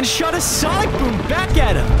scared and shot a sonic boom back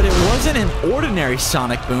at him, but it wasn't an ordinary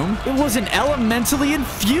sonic boom. It was an elementally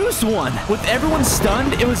infused one. With everyone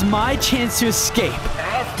stunned, it was my chance to escape.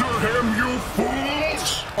 After him, you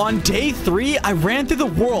fools! On day 3, I ran through the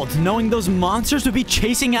world knowing those monsters would be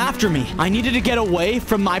chasing after me. I needed to get away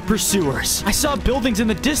from my pursuers. I saw buildings in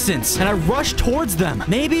the distance, and I rushed towards them.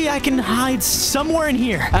 Maybe I can hide somewhere in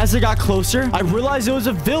here. As I got closer, I realized it was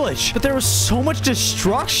a village, but there was so much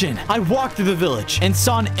destruction. I walked through the village and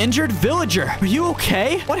saw an injured villager. Are you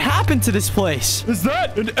okay? What happened to this place? Is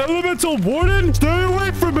that an elemental warden? Stay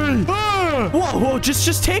away from me! Whoa,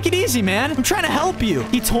 just take it easy, man. I'm trying to help you.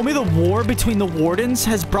 He told me the war between the wardens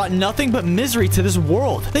has brought nothing but misery to this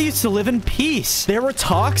world. They used to live in peace. There were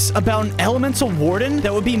talks about an elemental warden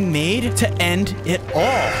that would be made to end it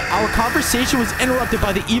all. Our conversation was interrupted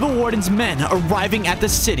by the evil warden's men arriving at the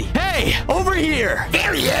city. Hey, over here!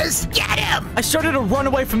 There he is! Get him! I started to run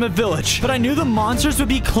away from the village, but I knew the monsters would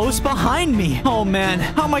be close behind me. Oh man,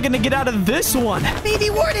 how am I gonna get out of this one? Baby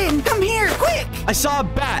warden, come here, quick! I saw a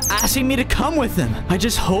bat asking me to come I'm with him. I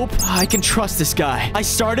just hope I can trust this guy. I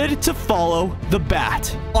started to follow the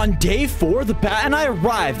bat. On day 4, the bat and I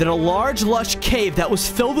arrived at a large, lush cave that was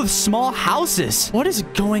filled with small houses. What is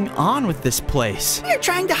going on with this place? You're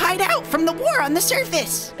trying to hide out from the war on the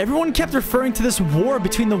surface. Everyone kept referring to this war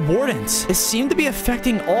between the wardens. It seemed to be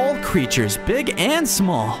affecting all creatures, big and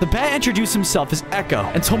small. The bat introduced himself as Echo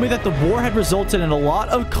and told me that the war had resulted in a lot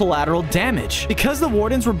of collateral damage. Because the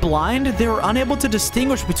wardens were blind, they were unable to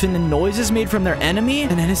distinguish between the noises made from their enemy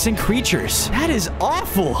and innocent creatures. That is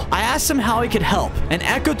awful. I asked him how he could help, and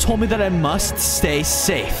Echo told me that I must stay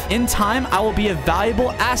safe. In time, I will be a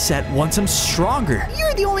valuable asset once I'm stronger.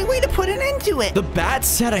 You're the only way to put an end to it. The bat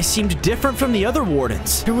said I seemed different from the other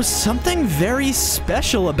wardens. There was something very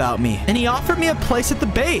special about me, and he offered me a place at the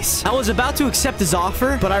base. I was about to accept his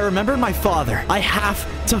offer, but I remembered my father. I have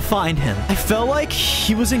to find him. I felt like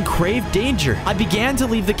he was in grave danger. I began to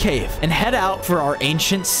leave the cave and head out for our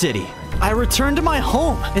ancient city. I returned to my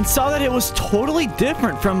home and saw that it was totally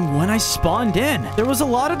different from when I spawned in. There was a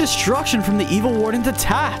lot of destruction from the evil warden's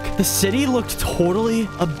attack. The city looked totally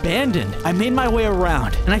abandoned. I made my way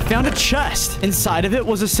around and I found a chest. Inside of it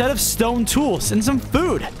was a set of stone tools and some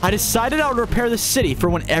food. I decided I would repair the city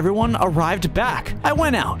for when everyone arrived back. I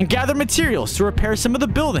went out and gathered materials to repair some of the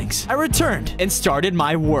buildings. I returned and started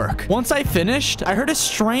my work. Once I finished, I heard a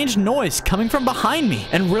strange noise coming from behind me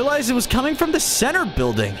and realized it was coming from the center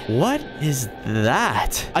building. What is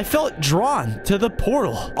that? I felt drawn to the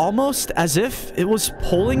portal, almost as if it was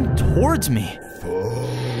pulling towards me.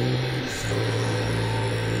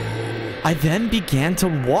 I then began to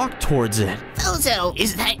walk towards it. Fozo,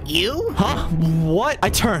 is that you? Huh? What?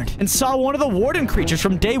 I turned and saw one of the warden creatures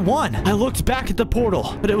from day 1. I looked back at the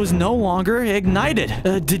portal, but it was no longer ignited.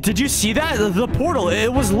 Did you see that? The portal,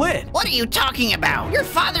 it was lit. What are you talking about? Your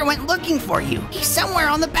father went looking for you. He's somewhere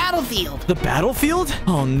on the battlefield. The battlefield?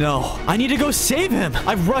 Oh no. I need to go save him.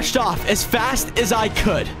 I rushed off as fast as I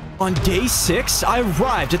could. On day 6, I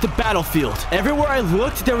arrived at the battlefield. Everywhere I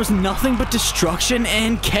looked, there was nothing but destruction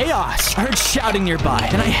and chaos. I heard shouting nearby,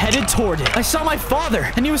 and I headed toward it. I saw my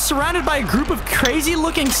father, and he was surrounded by a group of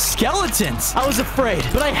crazy-looking skeletons. I was afraid,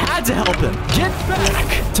 but I had to help him. Get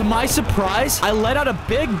back! To my surprise, I let out a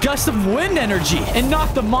big gust of wind energy and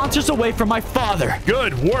knocked the monsters away from my father.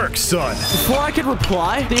 Good work, son. Before I could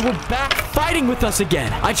reply, they were back fighting with us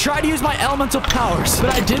again. I tried to use my elemental powers,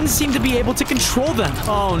 but I didn't seem to be able to control them.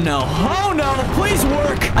 Oh no. Oh no, please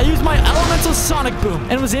work. I used my elemental sonic boom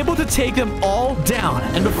and was able to take them all down.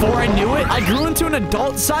 And before I knew it, I grew into an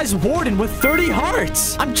adult-sized warden with 30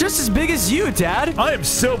 hearts. I'm just as big as you, Dad. I am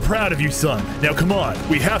so proud of you, son. Now come on,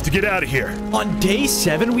 we have to get out of here. On day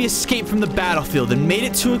 7, we escaped from the battlefield and made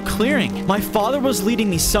it to a clearing. My father was leading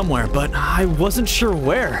me somewhere, but I wasn't sure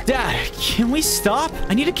where. Dad, can we stop?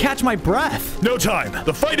 I need to catch my breath. No time.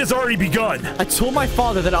 The fight has already begun. I told my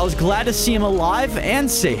father that I was glad to see him alive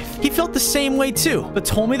and safe. He felt the same way too, but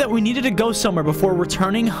told me that we needed to go somewhere before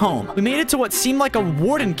returning home. We made it to what seemed like a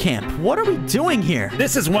warden camp. What are we doing here?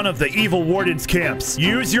 This is one of the evil warden's camps.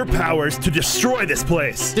 Use your powers to destroy this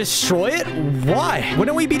place. Destroy it? Why?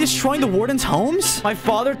 Wouldn't we be destroying the warden's homes? My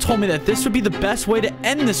father told me that this would be the best way to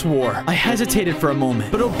end this war. I hesitated for a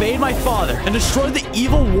moment, but obeyed my father and destroyed the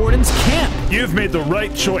evil warden's camp. You've made the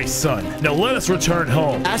right choice, son. Now let us return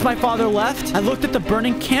home. As my father left, I looked at the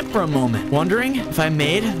burning camp for a moment, wondering if I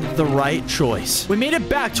made the right choice. We made it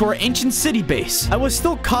back to our ancient city base. I was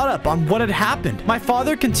still caught up on what had happened. My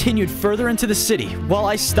father continued further into the city while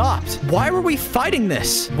I stopped. Why were we fighting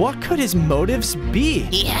this? What could his motives be?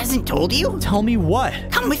 He hasn't told you? Tell me what?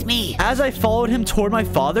 Come with me. As I followed him toward my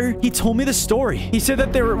father, he told me the story. He said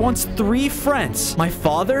that there were once 3 friends, my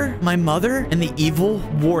father, my mother, and the evil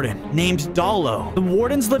warden named Dalo. The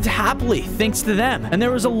wardens lived happily thanks to them, and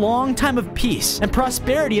there was a long time of peace and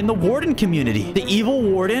prosperity in the warden community. The evil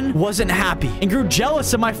warden wasn't happy and grew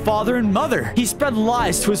jealous of my father and mother. He spread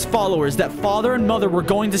lies to his followers that father and mother were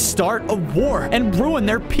going to start a war and ruin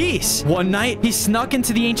their peace. One night, he snuck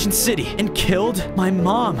into the ancient city and killed my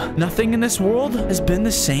mom. Nothing in this world has been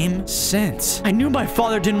the same since. I knew my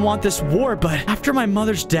father didn't want this war, but after my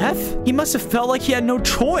mother's death, he must have felt like he had no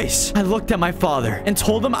choice. I looked at my father and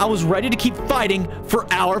told him I was ready to keep fighting for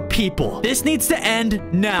our people. This needs to end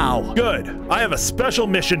now. Good. I have a special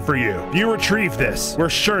mission for you. You retrieve this. we're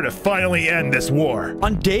sure to finally end this war.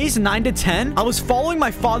 On days 9 to 10, I was following my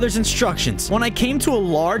father's instructions when I came to a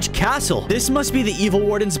large castle. This must be the evil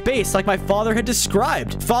warden's base like my father had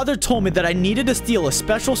described. Father told me that I needed to steal a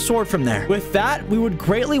special sword from there. With that, we would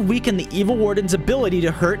greatly weaken the evil warden's ability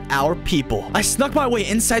to hurt our people. I snuck my way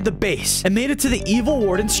inside the base and made it to the evil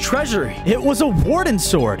warden's treasury. It was a warden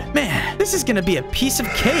sword. Man, this is gonna be a piece of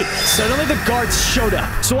cake. Suddenly the guards showed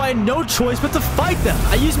up, so I had no choice but to fight them.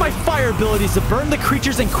 I used my fire abilities to burn the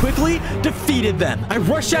creatures and quickly defeated them. I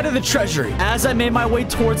rushed out of the treasury. As I made my way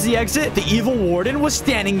towards the exit, the evil warden was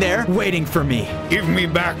standing there waiting for me. Give me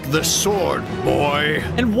back the sword, boy.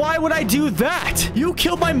 And why would I do that? You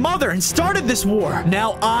killed my mother and started this war.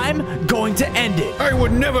 Now I'm going to end it. I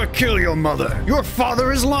would never kill your mother. Your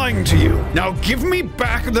father is lying to you. Now give me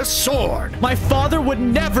back the sword. My father would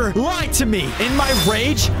never lie to me. In my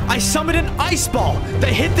rage, I summoned an ice ball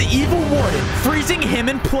that hit the evil warden, freezing him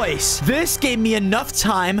in place. This gave me enough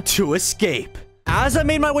time to escape. As I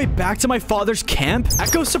made my way back to my father's camp,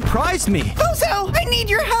 Echo surprised me. Fozo, I need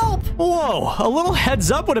your help. Whoa, a little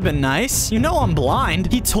heads up would have been nice. You know I'm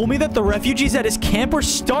blind. He told me that the refugees at his camp were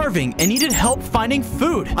starving and needed help finding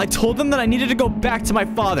food. I told them that I needed to go back to my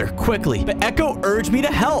father quickly, but Echo urged me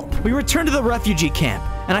to help. We returned to the refugee camp,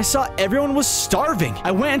 and I saw everyone was starving.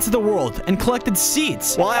 I went into the world and collected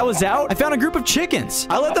seeds. While I was out, I found a group of chickens.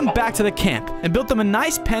 I led them back to the camp and built them a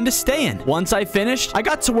nice pen to stay in. Once I finished, I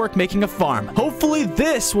got to work making a farm. Hopefully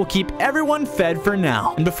this will keep everyone fed for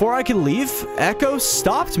now. And before I could leave, Echo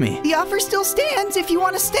stopped me. The offer still stands if you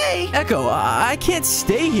want to stay. Echo, I can't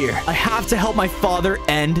stay here. I have to help my father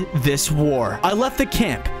end this war. I left the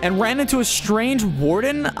camp and ran into a strange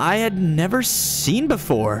warden I had never seen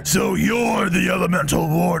before. So you're the elemental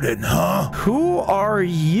warden, huh? Who are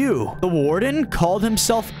you? The warden called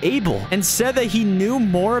himself Abel and said that he knew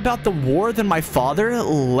more about the war than my father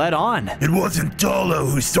let on. It wasn't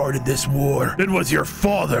Dalo who started this war. It was your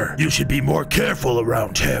father. You should be more careful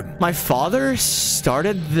around him. My father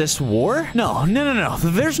started this war? No.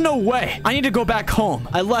 There's no way. I need to go back home.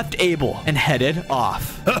 I left Abel and headed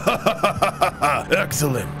off.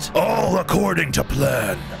 Excellent. All according to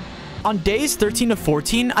plan. On days 13 to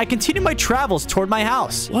 14, I continued my travels toward my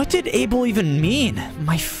house. What did Abel even mean?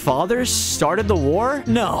 My father started the war?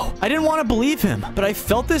 No, I didn't want to believe him, but I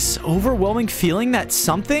felt this overwhelming feeling that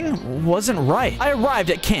something wasn't right. I arrived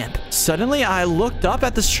at camp. Suddenly, I looked up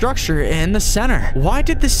at the structure in the center. Why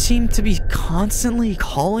did this seem to be constantly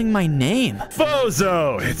calling my name?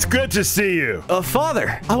 Fozo, it's good to see you.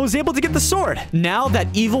 Father, I was able to get the sword. Now that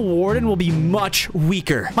evil warden will be much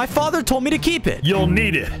weaker. My father told me to keep it. You'll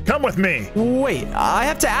need it. Come with me. Wait, I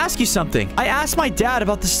have to ask you something. I asked my dad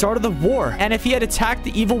about the start of the war and if he had attacked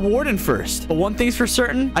the evil warden first. But one thing's for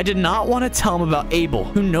certain, I did not want to tell him about Abel.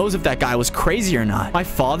 Who knows if that guy was crazy or not? My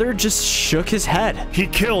father just shook his head. He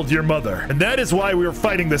killed your mother, and that is why we were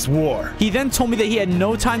fighting this war. He then told me that he had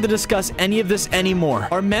no time to discuss any of this anymore.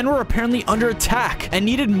 Our men were apparently under attack and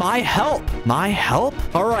needed my help. My help?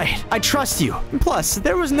 All right, I trust you. And plus,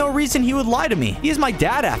 there was no reason he would lie to me. He is my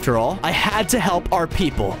dad after all. I had to help our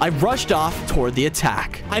people. I rushed off toward the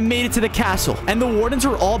attack. I made it to the castle, and the wardens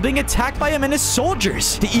were all being attacked by him and his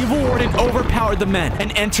soldiers. The evil warden overpowered the men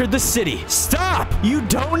and entered the city. Stop! You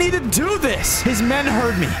don't need to do this! His men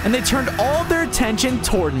heard me, and they turned all their attention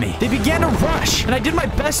toward me. They began to rush, and I did my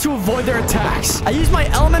best to avoid their attacks. I used my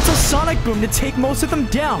elemental sonic boom to take most of them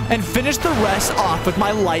down and finish the rest off with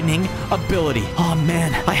my lightning ability. Oh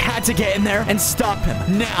man, I had to get in there and stop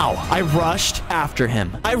him. Now, I rushed after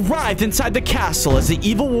him. I arrived inside the castle as the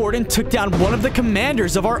evil warden took down one of the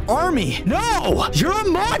commanders of our army. No! You're a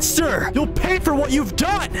monster! You'll pay for what you've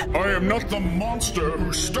done! I am not the monster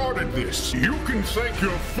who started this. You can thank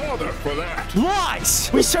your father for that.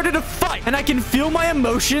 Lies! We started a fight, and I can feel my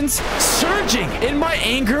emotions surging. In my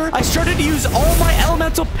anger, I started to use all my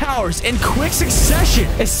elemental powers in quick succession.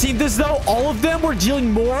 It seemed as though all of them were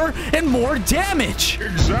dealing more and more damage.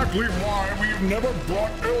 Exactly why we've never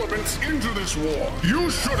brought elements into this war. You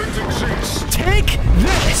shouldn't exist. Take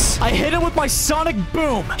this! I hit him with my sonic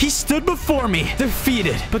boom. He stood before me,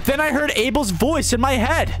 defeated. But then I heard Abel's voice in my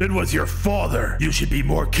head. It was your father. You should be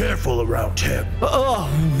more careful around him.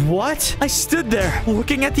 What? I stood there,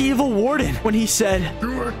 looking at the evil warden, when he said,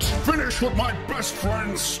 You it. Finish what my best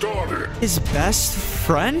friend started. His best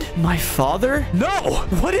friend? My father? No!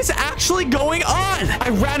 What is actually going on? I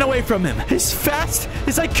ran away from him as fast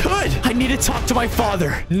as I could. I need to talk to my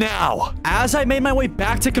father now. As I made my way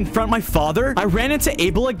back to confront my father, I ran into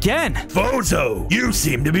Abel again. Fozo, you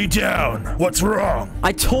seem to be down. What's wrong?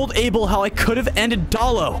 I told Abel how I could have ended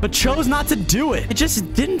Dalo, but chose not to do it. It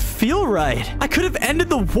just didn't feel right. I could have ended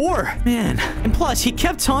the war. Man. And plus, he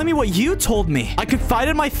kept telling me what you told me. I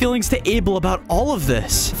confided my feelings to Abel about all of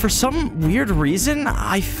this. For some weird reason,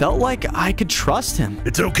 I felt like I could trust him.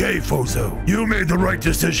 It's okay, Fozo. You made the right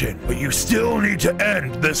decision, but you still need to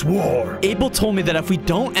end this war. Abel told me that if we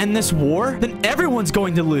don't end this war, then everyone's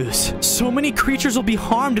going to lose. So many creatures will be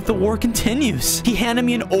harmed if the war continues. He handed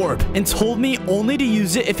me an orb and told me only to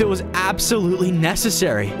use it if it was absolutely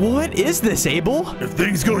necessary. What is this, Abel? If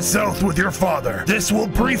things go south with your father, this will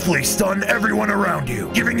briefly stun everyone around you,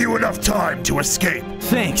 giving you enough time to escape.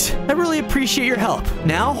 Thanks. I really appreciate your help.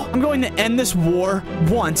 Now, I'm going to end this war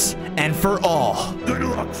once and for all. Good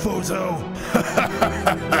luck, Fozo.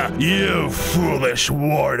 You foolish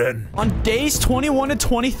warden. On days 21 to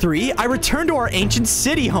 23, I returned to our ancient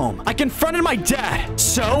city home. I confronted my dad.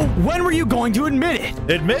 So, when were you going to admit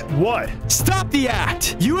it? Admit what? Stop the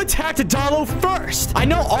act. You attacked Adalo first. I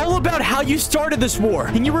know all about how you started this war,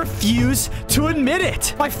 and you refuse to admit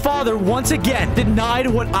it. My father once again denied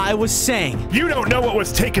what I was saying. You don't know what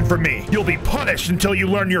was taken from me. You'll be punished until you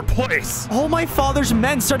learn your place. All my father's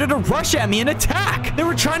men started to rush at me and attack. They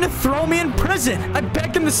were trying to throw me in prison. I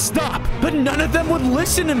begged them to stop, but none of them would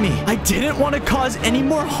listen to me. I didn't want to cause any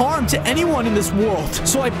more harm to anyone in this world,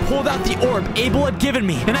 so I pulled out the orb Abel had given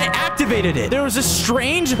me, and I activated it. There was a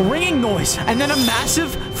strange ringing noise, and then a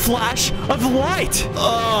massive flash of light.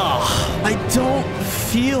 Ugh, I don't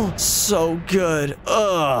feel so good.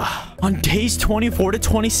 Ugh. On days 24 to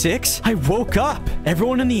 26, I woke up.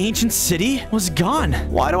 Everyone in the ancient city was gone.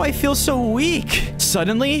 Why do I feel so weak?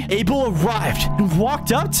 Suddenly, Abel arrived and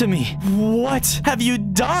walked up to me. What have you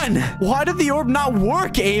done? Why did the orb not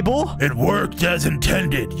work, Abel? It worked as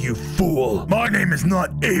intended, you fool. My name is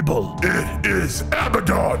not Abel. It is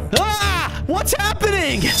Abaddon. Ah! What's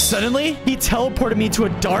happening? Suddenly, he teleported me to a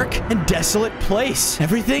dark and desolate place.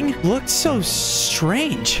 Everything looked so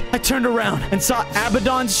strange. I turned around and saw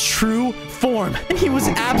Abaddon's true form, and he was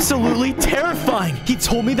absolutely terrifying. He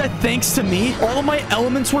told me that thanks to me, all of my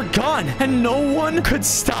elements were gone, and no one could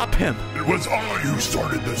stop him. It was I who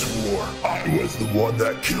started this war. I was the one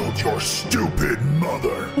that killed your stupid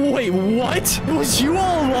mother. Wait, what? It was you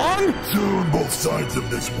all along? Soon both sides of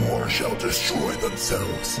this war shall destroy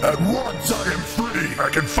themselves. And once I am free, I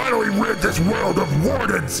can finally rid this world of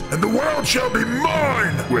wardens, and the world shall be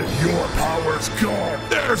mine. With your powers gone,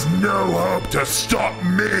 there's no hope to stop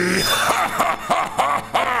me.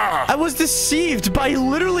 I was deceived by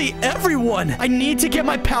literally everyone. I need to get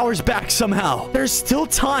my powers back somehow. There's still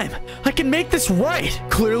time. I can make this right.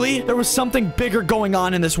 Clearly, there was something bigger going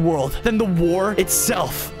on in this world than the war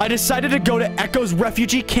itself. I decided to go to Echo's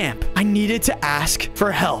refugee camp. I needed to ask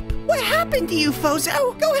for help. What happened to you,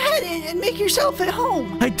 Fozo? Go ahead and make yourself at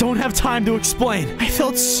home. I don't have time to explain. I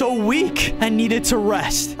felt so weak. I needed to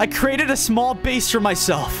rest. I created a small base for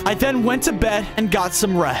myself. I then went to bed and got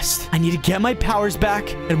some rest. I need to get my powers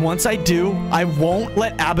back, and once I do, I won't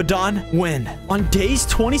let Abaddon win. On days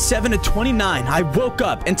 27 to 29, I woke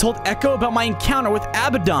up and told Echo about my encounter with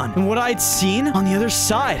Abaddon and what I had seen on the other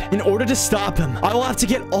side. In order to stop him, I will have to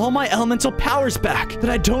get all my elemental powers back, but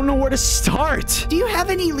I don't know where to start. Do you have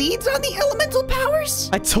any leads on the elemental powers?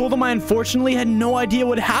 I told him I unfortunately had no idea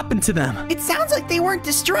what happened to them. It sounds like they weren't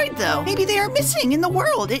destroyed, though. Maybe they are missing in the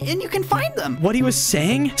world, and you can find them. What he was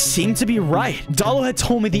saying seemed to be right. Dalo had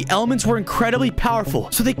told me the elements were incredibly powerful,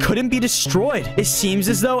 so they couldn't be destroyed. It seems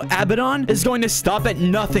as though Abaddon is going to stop at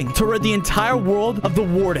nothing to rid the entire world of the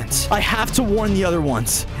Wardens. I have to warn the other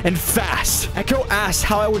ones, and fast. Echo asked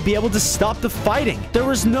how I would be able to stop the fighting. There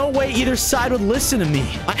was no way either side would listen to me.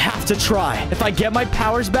 I have to try. If I get my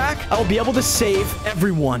powers back, I will be able to save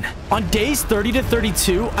everyone. On days 30 to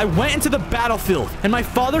 32, I went into the battlefield, and my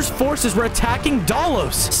father's forces were attacking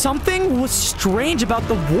Dalos. Something was strange about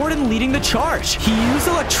the Warden leading the charge. He used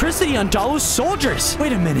electricity on Dalos soldiers.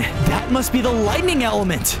 Wait a minute, that must be the lightning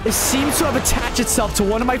element. It seems to have attached itself to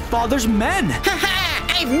one of my father's men. Haha!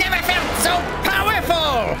 I've never felt so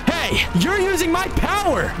powerful! Hey, Hey, you're using my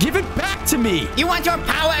power. Give it back to me. You want your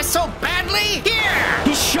power so badly? Here!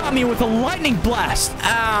 He shot me with a lightning blast.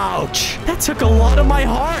 Ouch. That took a lot of my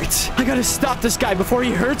heart. I gotta stop this guy before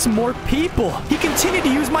he hurts more people. He continued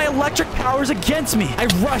to use my electric powers against me. I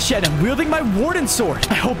rush at him, wielding my Warden sword.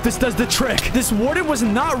 I hope this does the trick. This Warden was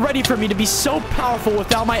not ready for me to be so powerful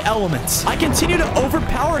without my elements. I continued to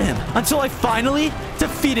overpower him until I finally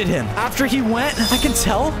defeated him. After he went, I can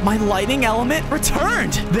tell my lightning element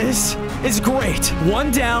returned. This is great.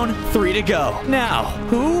 1 down, 3 to go. Now,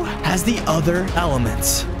 who has the other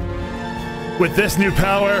elements? With this new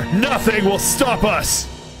power, nothing will stop us.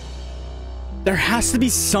 There has to be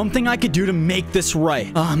something I could do to make this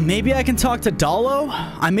right. Maybe I can talk to Dalo?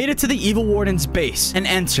 I made it to the Evil Warden's base and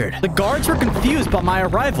entered. The guards were confused by my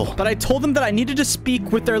arrival, but I told them that I needed to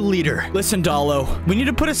speak with their leader. Listen, Dalo, we need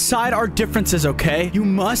to put aside our differences, okay? You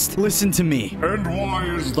must listen to me. And why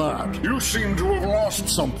is that? You seem to have lost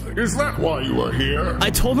something. Is that why you are here?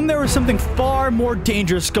 I told them there was something far more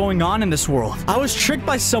dangerous going on in this world. I was tricked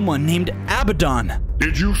by someone named Abaddon.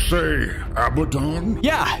 Did you say Abaddon?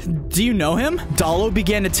 Yeah, do you know him? Dalo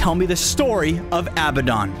began to tell me the story of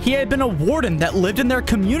Abaddon. He had been a warden that lived in their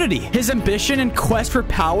community. His ambition and quest for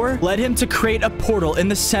power led him to create a portal in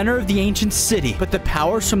the center of the ancient city, but the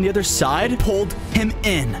powers from the other side pulled him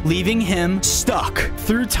in, leaving him stuck.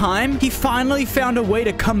 Through time, he finally found a way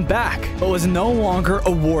to come back, but was no longer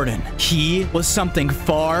a warden. He was something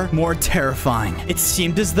far more terrifying. It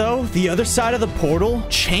seemed as though the other side of the portal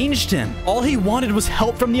changed him. All he wanted was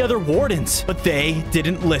help from the other wardens, but they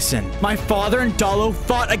didn't listen. My father and Dalo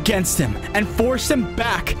fought against him and forced him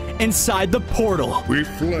back inside the portal. We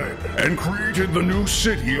fled and created the new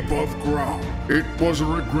city above ground. It was a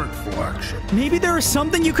regretful action. Maybe there was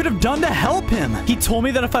something you could have done to help him. He told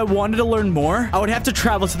me that if I wanted to learn more, I would have to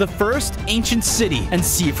travel to the first ancient city and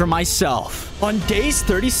see for myself. On days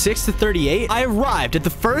 36 to 38, I arrived at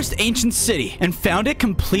the first ancient city and found it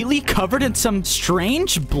completely covered in some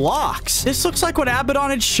strange blocks. This looks like what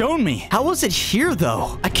Abaddon had shown me. How was it here,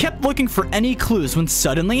 though? I kept looking for any clues when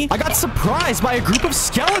suddenly I got surprised by a group of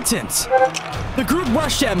skeletons. The group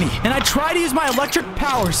rushed at me, and I tried to use my electric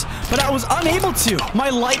powers, but I was unable to. My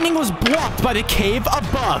lightning was blocked by the cave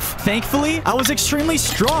above. Thankfully, I was extremely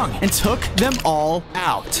strong and took them all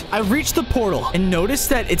out. I reached the portal and noticed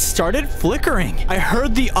that it started flickering. I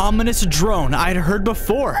heard the ominous drone I had heard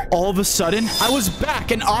before. All of a sudden, I was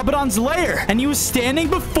back in Abaddon's lair, and he was standing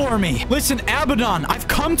before me. Listen, Abaddon, I've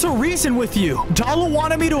come to reason with you. Dalo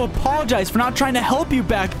wanted me to apologize for not trying to help you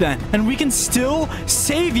back then, and we can still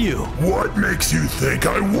save you. What makes you think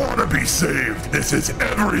I want to be saved? This is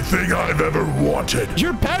everything I've ever wanted.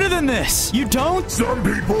 You're better than this. You don't? Some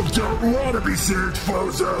people don't want to be saved,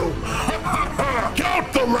 Fozo.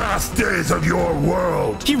 Count the last days of your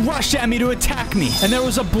world. He rushed at me to attack me, and there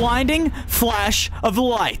was a blinding flash of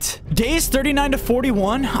light. Days 39 to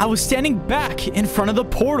 41, I was standing back in front of the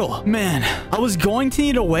portal. Man, I was going to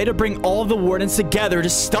need a way to bring all of the wardens together to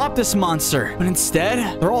stop this monster, but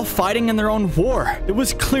instead, they're all fighting in their own war. It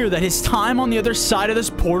was clear that his time on the other side of this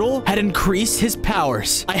portal had increased his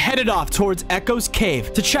powers. I headed off towards Echo's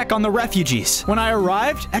cave to check on the refugees. When I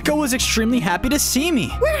arrived, Echo was extremely happy to see me.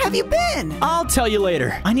 Where have you been? I'll tell you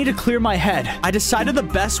later. I need to clear my head. I decided the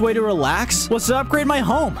best way to relax was to upgrade my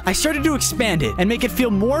home. I started to expand it and make it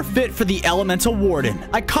feel more fit for the elemental warden.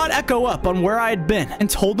 I caught Echo up on where I had been and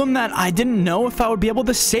told him that I didn't know if I would be able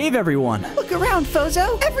to save everyone. Look around,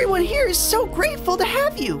 Fozo. Everyone here is so grateful to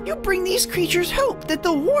have you. You bring these creatures hope that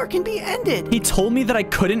the war can be ended. He told me that I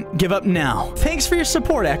couldn't give up now. Thanks for your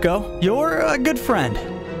support, Echo. You're a good friend.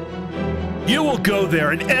 You will go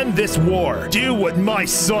there and end this war. Do what my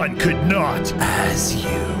son could not. As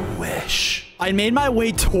you wish. I made my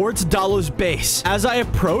way towards Dalo's base. As I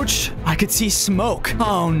approached, I could see smoke.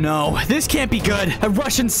 Oh no, this can't be good. I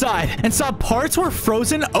rushed inside and saw parts were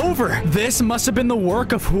frozen over. This must have been the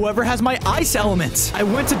work of whoever has my ice elements. I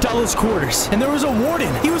went to Dalo's quarters and there was a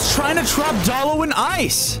warden. He was trying to trap Dalo in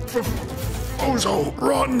ice. Fozo,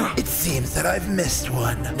 run! It seems that I've missed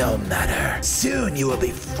one. No matter. Soon you will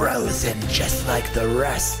be frozen just like the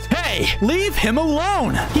rest. Hey, leave him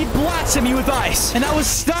alone. He blasted me with ice, and I was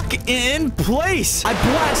stuck in place. I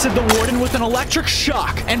blasted the warden with an electric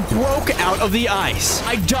shock and broke out of the ice.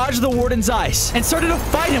 I dodged the warden's ice and started to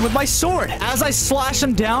fight him with my sword. As I slashed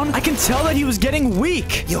him down, I can tell that he was getting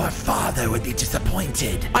weak. Your father would be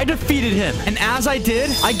disappointed. I defeated him, and as I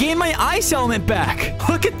did, I gained my ice element back.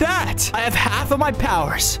 Look at that. I have half of my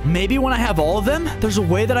powers. Maybe when I have all of them, there's a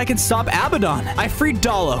way that I can stop Abaddon. I freed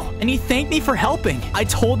Dalo, and he thanked me for helping. I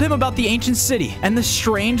told him about the ancient city and the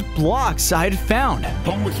strange blocks I had found.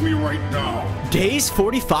 Come with me right now. Days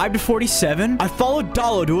 45 to 47, I followed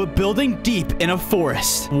Dalo to a building deep in a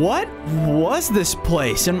forest. What was this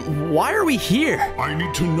place, and why are we here? I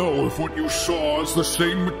need to know if what you saw is the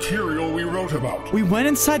same material we wrote about. We went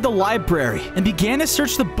inside the library and began to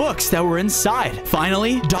search the books that were inside.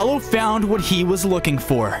 Finally, Dalo found what he was looking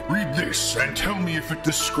for. Read this and tell me if it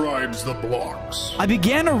describes the blocks. I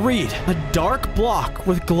began to read. A dark block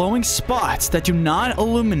with glowing spots that do not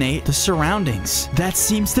illuminate the surroundings. That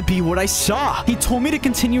seems to be what I saw. He told me to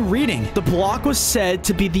continue reading. The block was said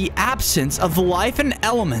to be the absence of life and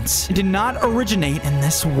elements and did not originate in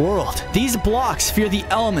this world. These blocks fear the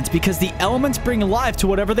elements because the elements bring life to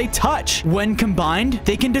whatever they touch. When combined,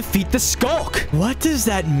 they can defeat the Skulk. What does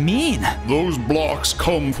that mean? Those blocks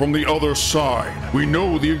come from the other side. We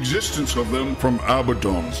know the existence of them from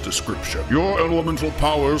Abaddon's description. Your elemental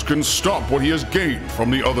powers can stop what he has gained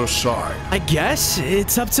from the other side. I guess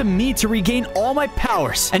it's up to me to regain all my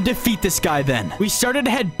powers and defeat this guy then. We started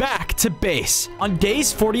to head back to base. On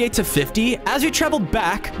days 48 to 50, as we traveled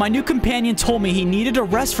back, my new companion told me he needed to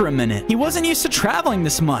rest for a minute. He wasn't used to traveling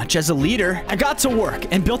this much as a leader. I got to work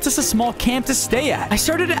and built us a small camp to stay at. I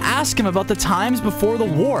started to ask him about the times before the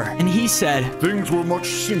war, and he said, things were much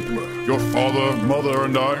simpler. Your father, mother,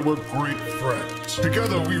 and I were great friends.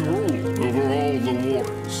 Together we ruled over all the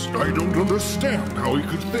wardens. I don't understand how he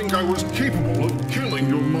could think I was capable of killing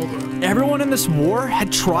your mother. Everyone in this war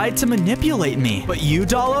had tried to manipulate me. But you,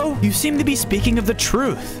 Dalo, you seem to be speaking of the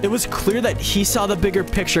truth. It was clear that he saw the bigger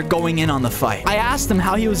picture going in on the fight. I asked him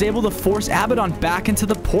how he was able to force Abaddon back into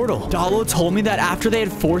the portal. Dalo told me that after they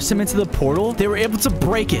had forced him into the portal, they were able to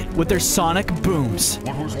break it with their sonic booms.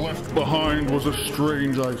 What was left behind was a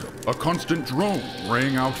strange item. A constant drone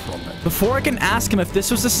rang out from it. Before I can ask him if this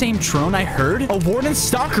was the same drone I heard, a Warden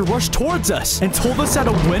stalker rushed towards us and told us that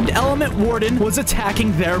a wind element Warden was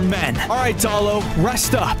attacking their men. All right, Dalo,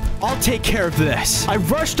 rest up. I'll take care of this. I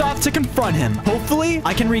rushed off to confront him. Hopefully,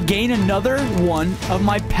 I can regain another one of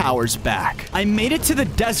my powers back. I made it to the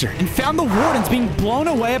desert and found the Wardens being blown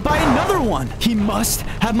away by another one. He must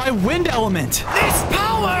have my wind element. This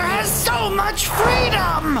power has so much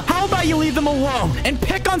freedom! How about you leave them alone and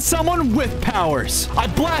pick on someone with powers? I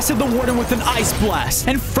blasted the Warden with an ice blast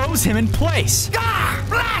and froze him in place. Ah!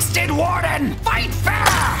 Blasted Warden! Fight fair!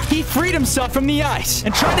 He freed himself from the ice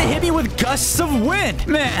and tried to hit me with gusts of wind.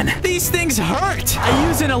 Man, these things hurt. I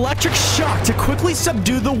used an electric shock to quickly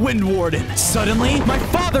subdue the Wind Warden. Suddenly, my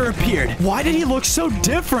father appeared. Why did he look so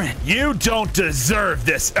different? You don't deserve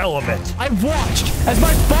this element. I watched as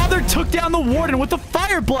my father took down the Warden with a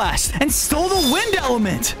fire blast and stole the wind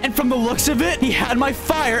element. And from the looks of it, he had my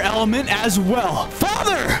fire element as well.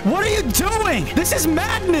 Father, what are you doing? This is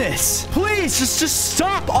madness. Please, just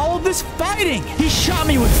stop all of this fighting. He shot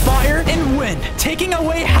me with fire and wind, taking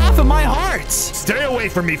away half of my hearts. Stay away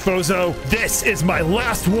from me, Fozo. This is my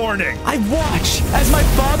last warning. I watched as my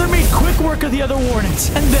father made quick work of the other Wardens,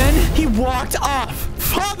 and then he walked off.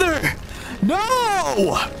 Father!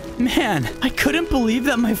 No! Man, I couldn't believe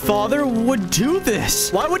that my father would do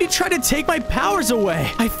this. Why would he try to take my powers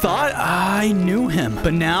away? I thought I knew him,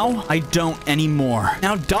 but now I don't anymore.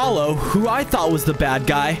 Now Dalo, who I thought was the bad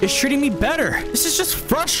guy, is treating me better. This is just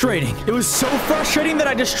frustrating. It was so frustrating that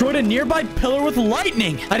I destroyed a nearby pillar with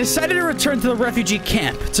lightning. I decided to return to the refugee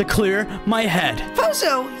camp to clear my head.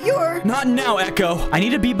 Fozo, you're... Not now, Echo. I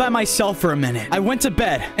need to be by myself for a minute. I went to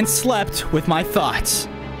bed and slept with my thoughts.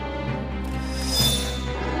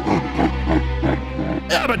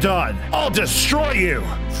 Abaddon, I'll destroy you!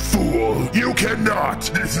 Fool, you cannot!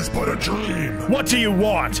 This is but a dream! What do you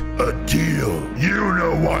want? A deal. You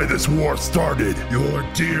know why this war started. Your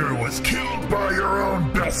dear was killed by your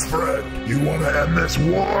own best friend. You want to end this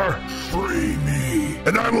war? Free me,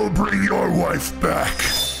 and I will bring your wife back.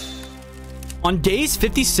 On days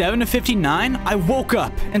 57 to 59, I woke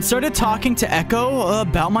up and started talking to Echo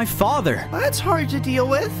about my father. That's hard to deal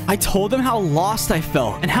with. I told him how lost I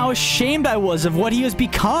felt and how ashamed I was of what he has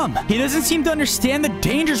become. He doesn't seem to understand the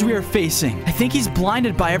dangers we are facing. I think he's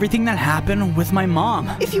blinded by everything that happened with my mom.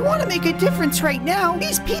 If you want to make a difference right now,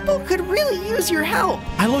 these people could really use your help.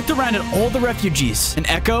 I looked around at all the refugees, and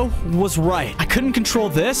Echo was right. I couldn't control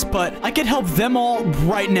this, but I could help them all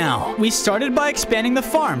right now. We started by expanding the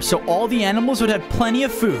farm so all the animals would have plenty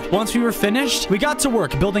of food. Once we were finished, we got to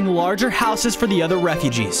work building larger houses for the other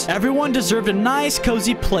refugees. Everyone deserved a nice,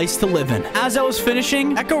 cozy place to live in. As I was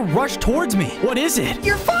finishing, Echo rushed towards me. What is it?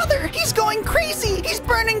 Your father! He's going crazy! He's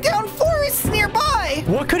burning down forests nearby!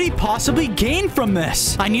 Why? What could he possibly gain from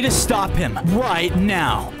this? I need to stop him right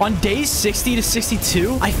now. On days 60 to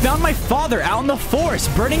 62, I found my father out in the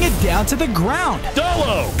forest, burning it down to the ground.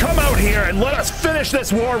 Dolo, come out here and let us finish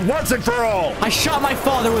this war once and for all. I shot my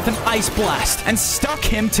father with an ice blast and stuck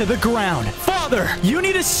him to the ground. Father, you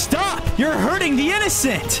need to stop. You're hurting the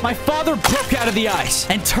innocent. My father broke out of the ice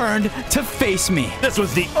and turned to face me. This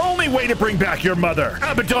was the only way to bring back your mother.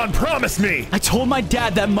 Abaddon promised me. I told my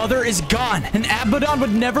dad that mother is gone and Abaddon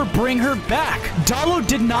would never bring her back. Dalo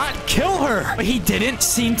did not kill her, but he didn't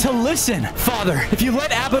seem to listen. Father, if you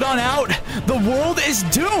let Abaddon out, the world is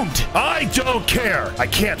doomed. I don't care. I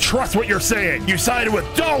can't trust what you're saying. You sided with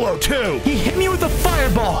Dalo too. He hit me with a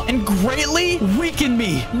fireball and greatly weakened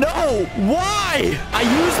me. No, why?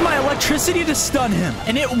 I used my electricity to stun him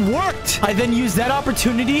and it worked. I then used that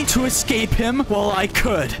opportunity to escape him while I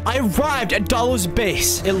could. I arrived at Dalo's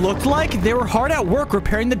base. It looked like they were hard at work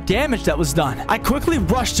repairing the damage that was done. I quickly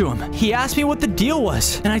rushed to him. He asked me what the deal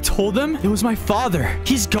was, and I told him it was my father.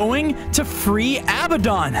 He's going to free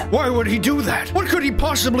Abaddon. Why would he do that? What could he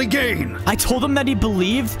possibly gain? I told him that he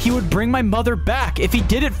believed he would bring my mother back if he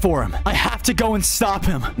did it for him. I have to go and stop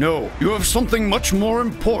him. No, you have something much more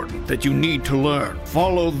important that you need to learn.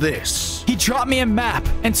 Follow this. He dropped me a map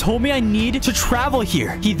and told me I need to travel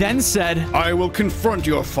here. He then said, I will confront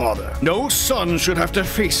your father. No son should have to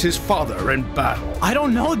face his father in battle. I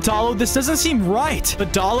don't know, Dalo. This doesn't seem right.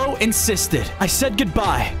 But Dalo insisted. I said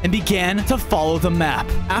goodbye and began to follow the map.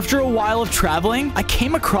 After a while of traveling, I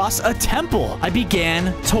came across a temple. I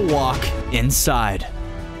began to walk inside.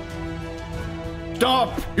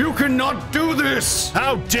 Stop! You cannot do this!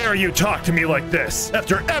 How dare you talk to me like this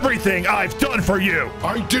after everything I've done for you?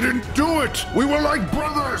 I didn't do it! We were like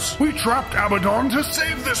brothers! We trapped Abaddon to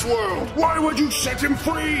save this world! Why would you set him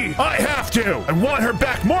free? I have to! I want her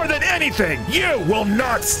back more than anything! You will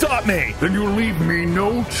not stop me! Then you leave me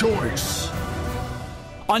no choice.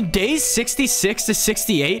 On days 66 to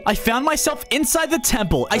 68, I found myself inside the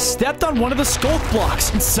temple. I stepped on one of the sculk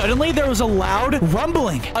blocks, and suddenly there was a loud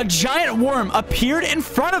rumbling. A giant worm appeared in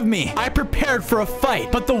front of me. I prepared for a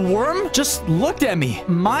fight, but the worm just looked at me.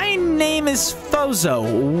 My name is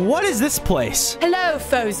Fozo. What is this place? Hello,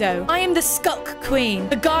 Fozo. I am the Skulk Queen,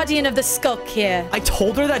 the guardian of the Skulk here. I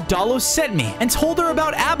told her that Dalo sent me, and told her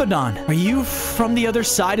about Abaddon. Are you from the other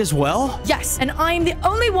side as well? Yes, and I am the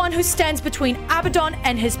only one who stands between Abaddon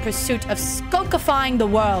and his pursuit of skulkifying the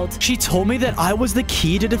world. She told me that I was the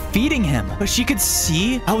key to defeating him, but she could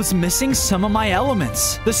see I was missing some of my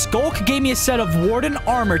elements. The Skulk gave me a set of Warden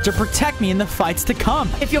armor to protect me in the fights to come.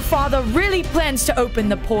 If your father really plans to open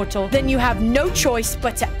the portal, then you have no choice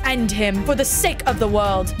but to end him for the sake of the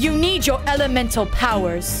world. You need your elemental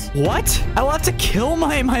powers. What? I'll have to kill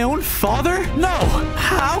my own father? No!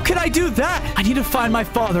 How could I do that? I need to find my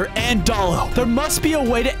father and Dalo. There must be a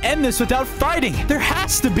way to end this without fighting. There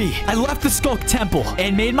has to be. I left the Skulk Temple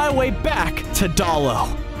and made my way back to Dalo.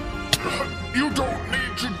 You don't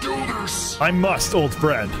need to do this. I must, old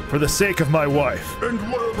friend, for the sake of my wife. And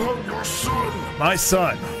what about your son? My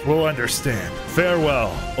son will understand.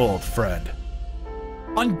 Farewell, old friend.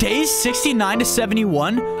 On days 69 to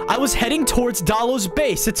 71, I was heading towards Dalo's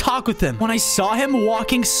base to talk with him when I saw him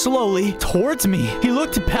walking slowly towards me. He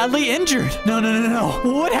looked badly injured. No.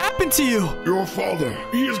 What happened to you? Your father.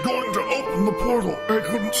 He is going to open the portal. I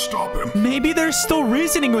couldn't stop him. Maybe there's still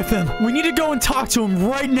reasoning with him. We need to go and talk to him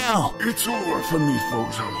right now. It's over for me,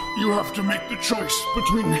 Fozo. You have to make the choice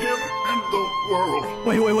between him and the world.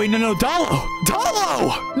 Wait, no,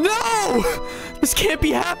 Dalo! No! This can't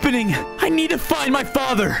be happening. I need to find my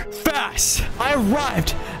father. Fast. I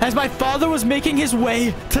arrived as my father was making his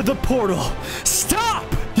way to the portal. Stop!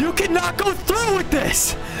 You cannot go through with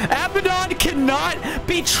this. Abaddon cannot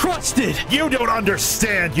be trusted. You don't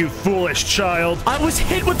understand, you foolish child. I was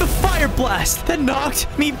hit with the fire blast that knocked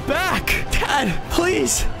me back. Dad,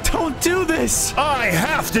 please. Don't do this. I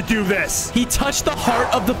have to do this. He touched the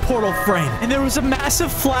heart of the portal frame, and there was a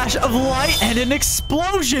massive flash of light and an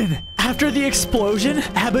explosion. After the explosion,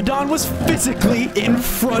 Abaddon was physically in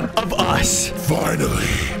front of us. Finally,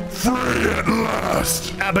 free at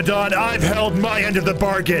last. Abaddon, I've held my end of the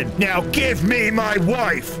bargain. Now give me my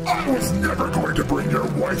wife. I was never going to bring your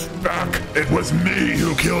wife back. It was me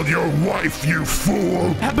who killed your wife, you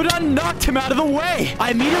fool. Abaddon knocked him out of the way.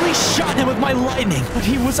 I immediately shot him with my lightning, but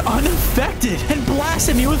he was unaffected and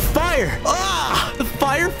blasted me with fire. Ah! The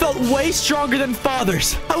fire felt way stronger than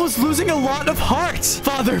Father's. I was losing a lot of hearts.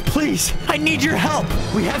 Father, please, I need your help.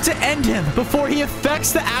 We have to end him before he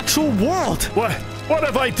affects the actual world. What? What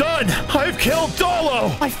have I done? I've killed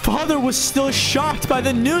Dolo! My father was still shocked by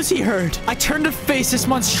the news he heard. I turned to face this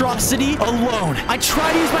monstrosity alone. I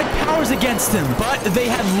tried to use my powers against him, but they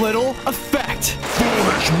had little effect.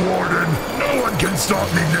 Foolish Warden! No one can stop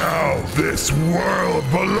me now! This world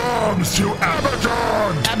belongs to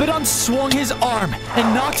Abaddon! Abaddon swung his arm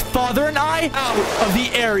and knocked Father and I out of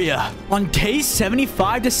the area. On days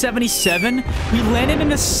 75 to 77, we landed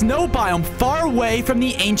in a snow biome far away from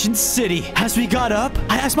the ancient city. As we got up,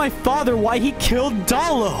 I asked my father why he killed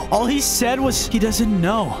Dalo. All he said was he doesn't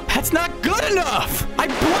know. That's not good enough! I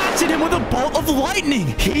blasted him with a bolt of lightning.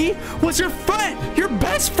 He was your friend, your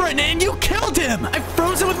best friend, and you killed him. I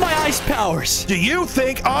froze him with my ice powers. Do you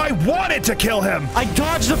think I wanted to kill him? I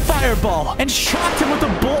dodged a fireball and shocked him with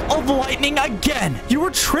a bolt of lightning again. You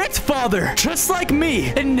were tricked, Father, just like me.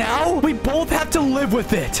 And now we both have to live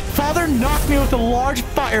with it. Father knocked me with a large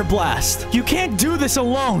fire blast. You can't do this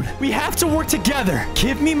alone. We have to work together.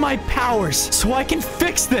 Give me my powers so I can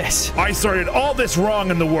fix this. I started all this wrong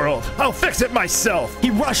in the world. I'll fix it myself. He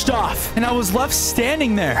rushed off, and I was left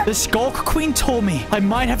standing there. The Skulk Queen told me I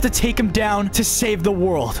might have to take him down to save the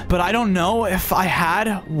world, but I don't know if I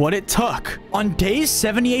had what it took. On days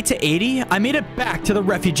 78 to 80, I made it back to the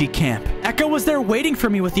refugee camp. Echo was there waiting for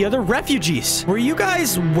me with the other refugees. Were you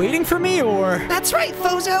guys waiting for me, or? That's right,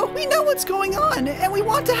 Fozo. We know what's going on, and we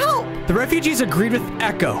want to help. The refugees agreed with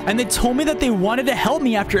Echo, and they told me that they wanted to help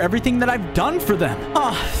me after everything that I've done for them.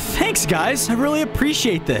 Thanks, guys. I really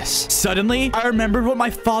appreciate this. Suddenly, I remembered what my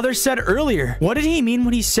father said earlier. What did he mean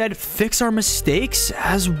when he said, fix our mistakes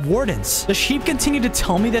as wardens? The sheep continued to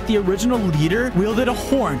tell me that the original leader wielded a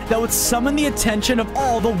horn that would summon the attention of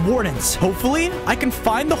all the wardens. Hopefully, I can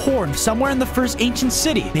find the horn somewhere in the first ancient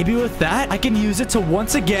city. Maybe with that, I can use it to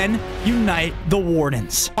once again unite the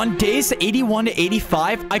wardens. On days 81 to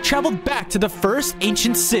 85, I traveled back to the first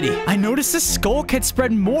ancient city. I noticed the skulk had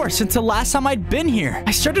spread more since the last time I'd been here.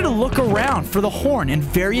 I started to look around for the horn in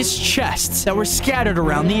various chests that were scattered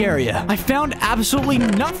around the area. I found absolutely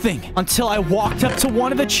nothing until I walked up to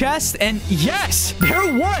one of the chests, and yes, there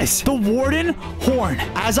it was, the warden horn.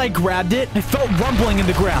 As I grabbed it, I felt rumbling in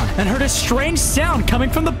the ground and heard a strange sound coming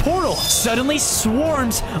from the portal. Suddenly,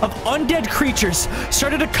 swarms of undead creatures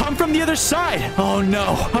started to come from the other side. Oh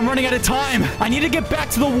no, I'm running out of time. I need to get back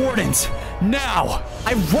to the wardens. Now,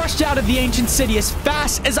 I rushed out of the ancient city as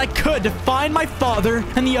fast as I could to find my father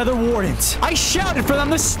and the other wardens. I shouted for them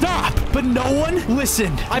to stop, but no one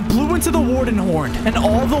listened. I blew into the warden horn, and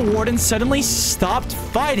all the wardens suddenly stopped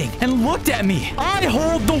fighting and looked at me. I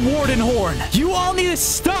hold the warden horn. You all need to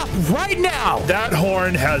stop right now. That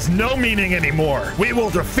horn has no meaning anymore. We will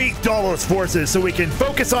defeat Dolo's forces so we can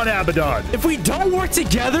focus on Abaddon. If we don't work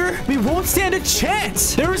together, we won't stand a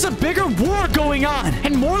chance. There is a bigger war going on,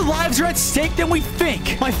 and more lives are at stake than we think.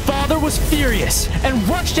 My father was furious and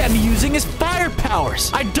rushed at me using his fire powers.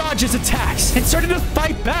 I dodged his attacks and started to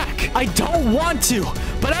fight back. I don't want to,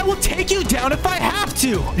 but I will take you down if I have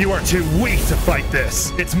to. You are too weak to fight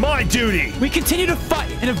this. It's my duty. We continued to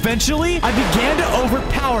fight, and eventually, I began to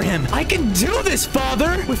overpower him. I can do this,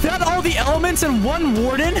 Father. Without all the elements and one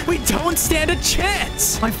warden, we don't stand a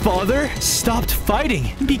chance. My father stopped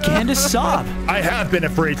fighting and began to sob. I have been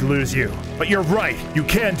afraid to lose you, but you're right. You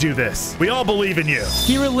can do this. We all believe in you.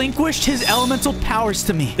 He relinquished his elemental powers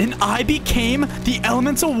to me, and I became the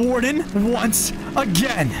elemental warden once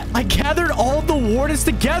again. I gathered all of the wardens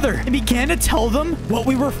together and began to tell them what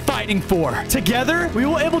we were fighting for. Together, we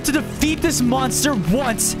were able to defeat this monster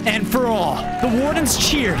once and for all. The wardens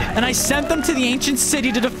cheered, and I sent them to the ancient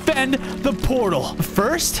city to defend the portal.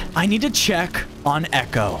 First, I need to check on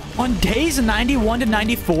Echo. On days 91 to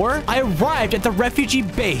 94, I arrived at the refugee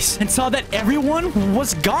base and saw that everyone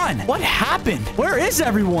was gone. What happened? Where is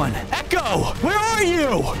everyone? Echo, where are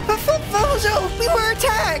you? Fozo, we were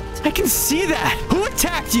attacked. I can see that. Who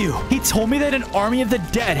attacked you? He told me that an army of the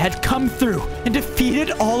dead had come through and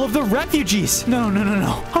defeated all of the refugees. No.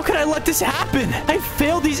 How could I let this happen? I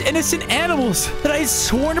failed these innocent animals that I had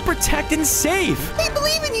sworn to protect and save. We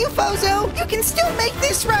believe in you, Fozo. You can still make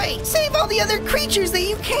this right. Save all the other creatures that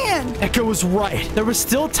you can. Echo was right. There was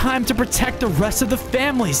still time to protect the rest of the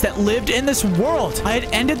families that lived in this world. I had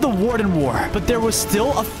ended the Warden War, but there was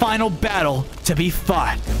still a final battle to be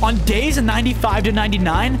fought. On days 95 to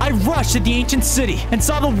 99, I rushed to the ancient city and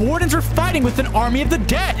saw the wardens were fighting with an army of the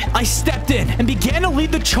dead. I stepped in and began to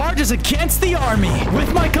lead the charges against the army.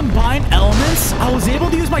 With my combined elements, I was able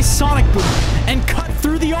to use my sonic boom and cut through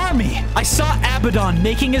through the army. I saw Abaddon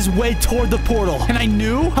making his way toward the portal, and I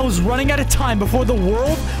knew I was running out of time before the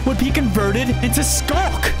world would be converted into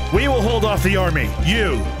Skulk. We will hold off the army.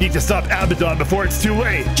 You need to stop Abaddon before it's too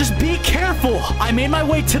late. Just be careful. I made my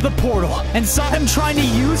way to the portal and saw him trying to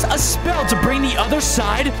use a spell to bring the other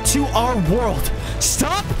side to our world.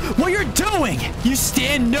 Stop what you're doing. You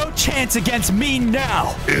stand no chance against me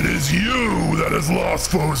now. It is you that is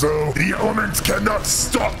lost, Fozo. The elements cannot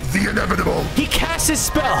stop the inevitable. He cast his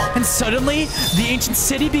spell, and suddenly, the ancient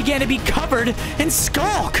city began to be covered in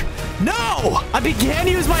Skulk. No! I began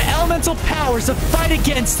to use my elemental powers to fight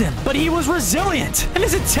against him, but he was resilient, and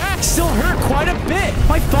his attacks still hurt quite a bit.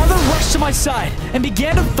 My father rushed to my side and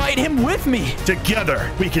began to fight him with me.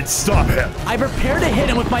 Together, we can stop him. I prepared to hit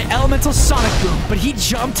him with my elemental sonic boom, but he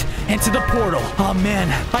jumped into the portal. Oh man,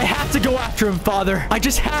 I have to go after him, Father. I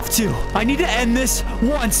just have to. I need to end this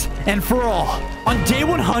once and for all. On day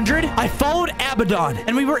 100, I followed Abaddon,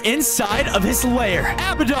 and we were inside of his lair.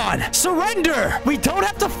 Abaddon, surrender! We don't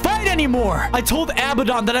have to fight anymore. I told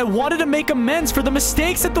Abaddon that I wanted to make amends for the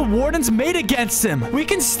mistakes that the Wardens made against him. We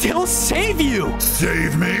can still save you.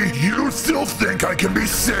 Save me? You still think I can be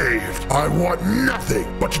saved? I want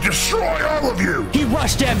nothing but to destroy all of you. He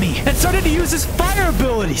rushed at me and started to use his fire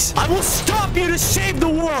abilities. I will stop you to save the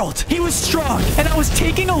world. He was strong, and I was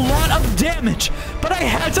taking a lot of damage, but I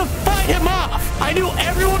had to fight him off. I knew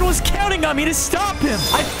everyone was counting on me to stop him.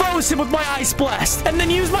 I froze him with my ice blast and then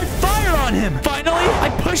used my fire on him. Finally, I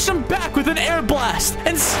pushed him back with an air blast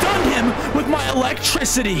and stunned him with my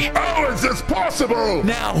electricity. How is this possible?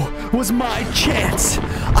 Now was my chance.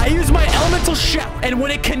 I used my elemental shout, and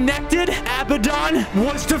when it connected, Abaddon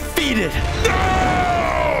was defeated.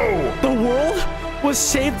 No! The world was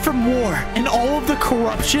saved from war, and all of the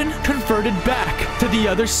corruption converted back to the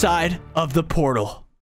other side of the portal.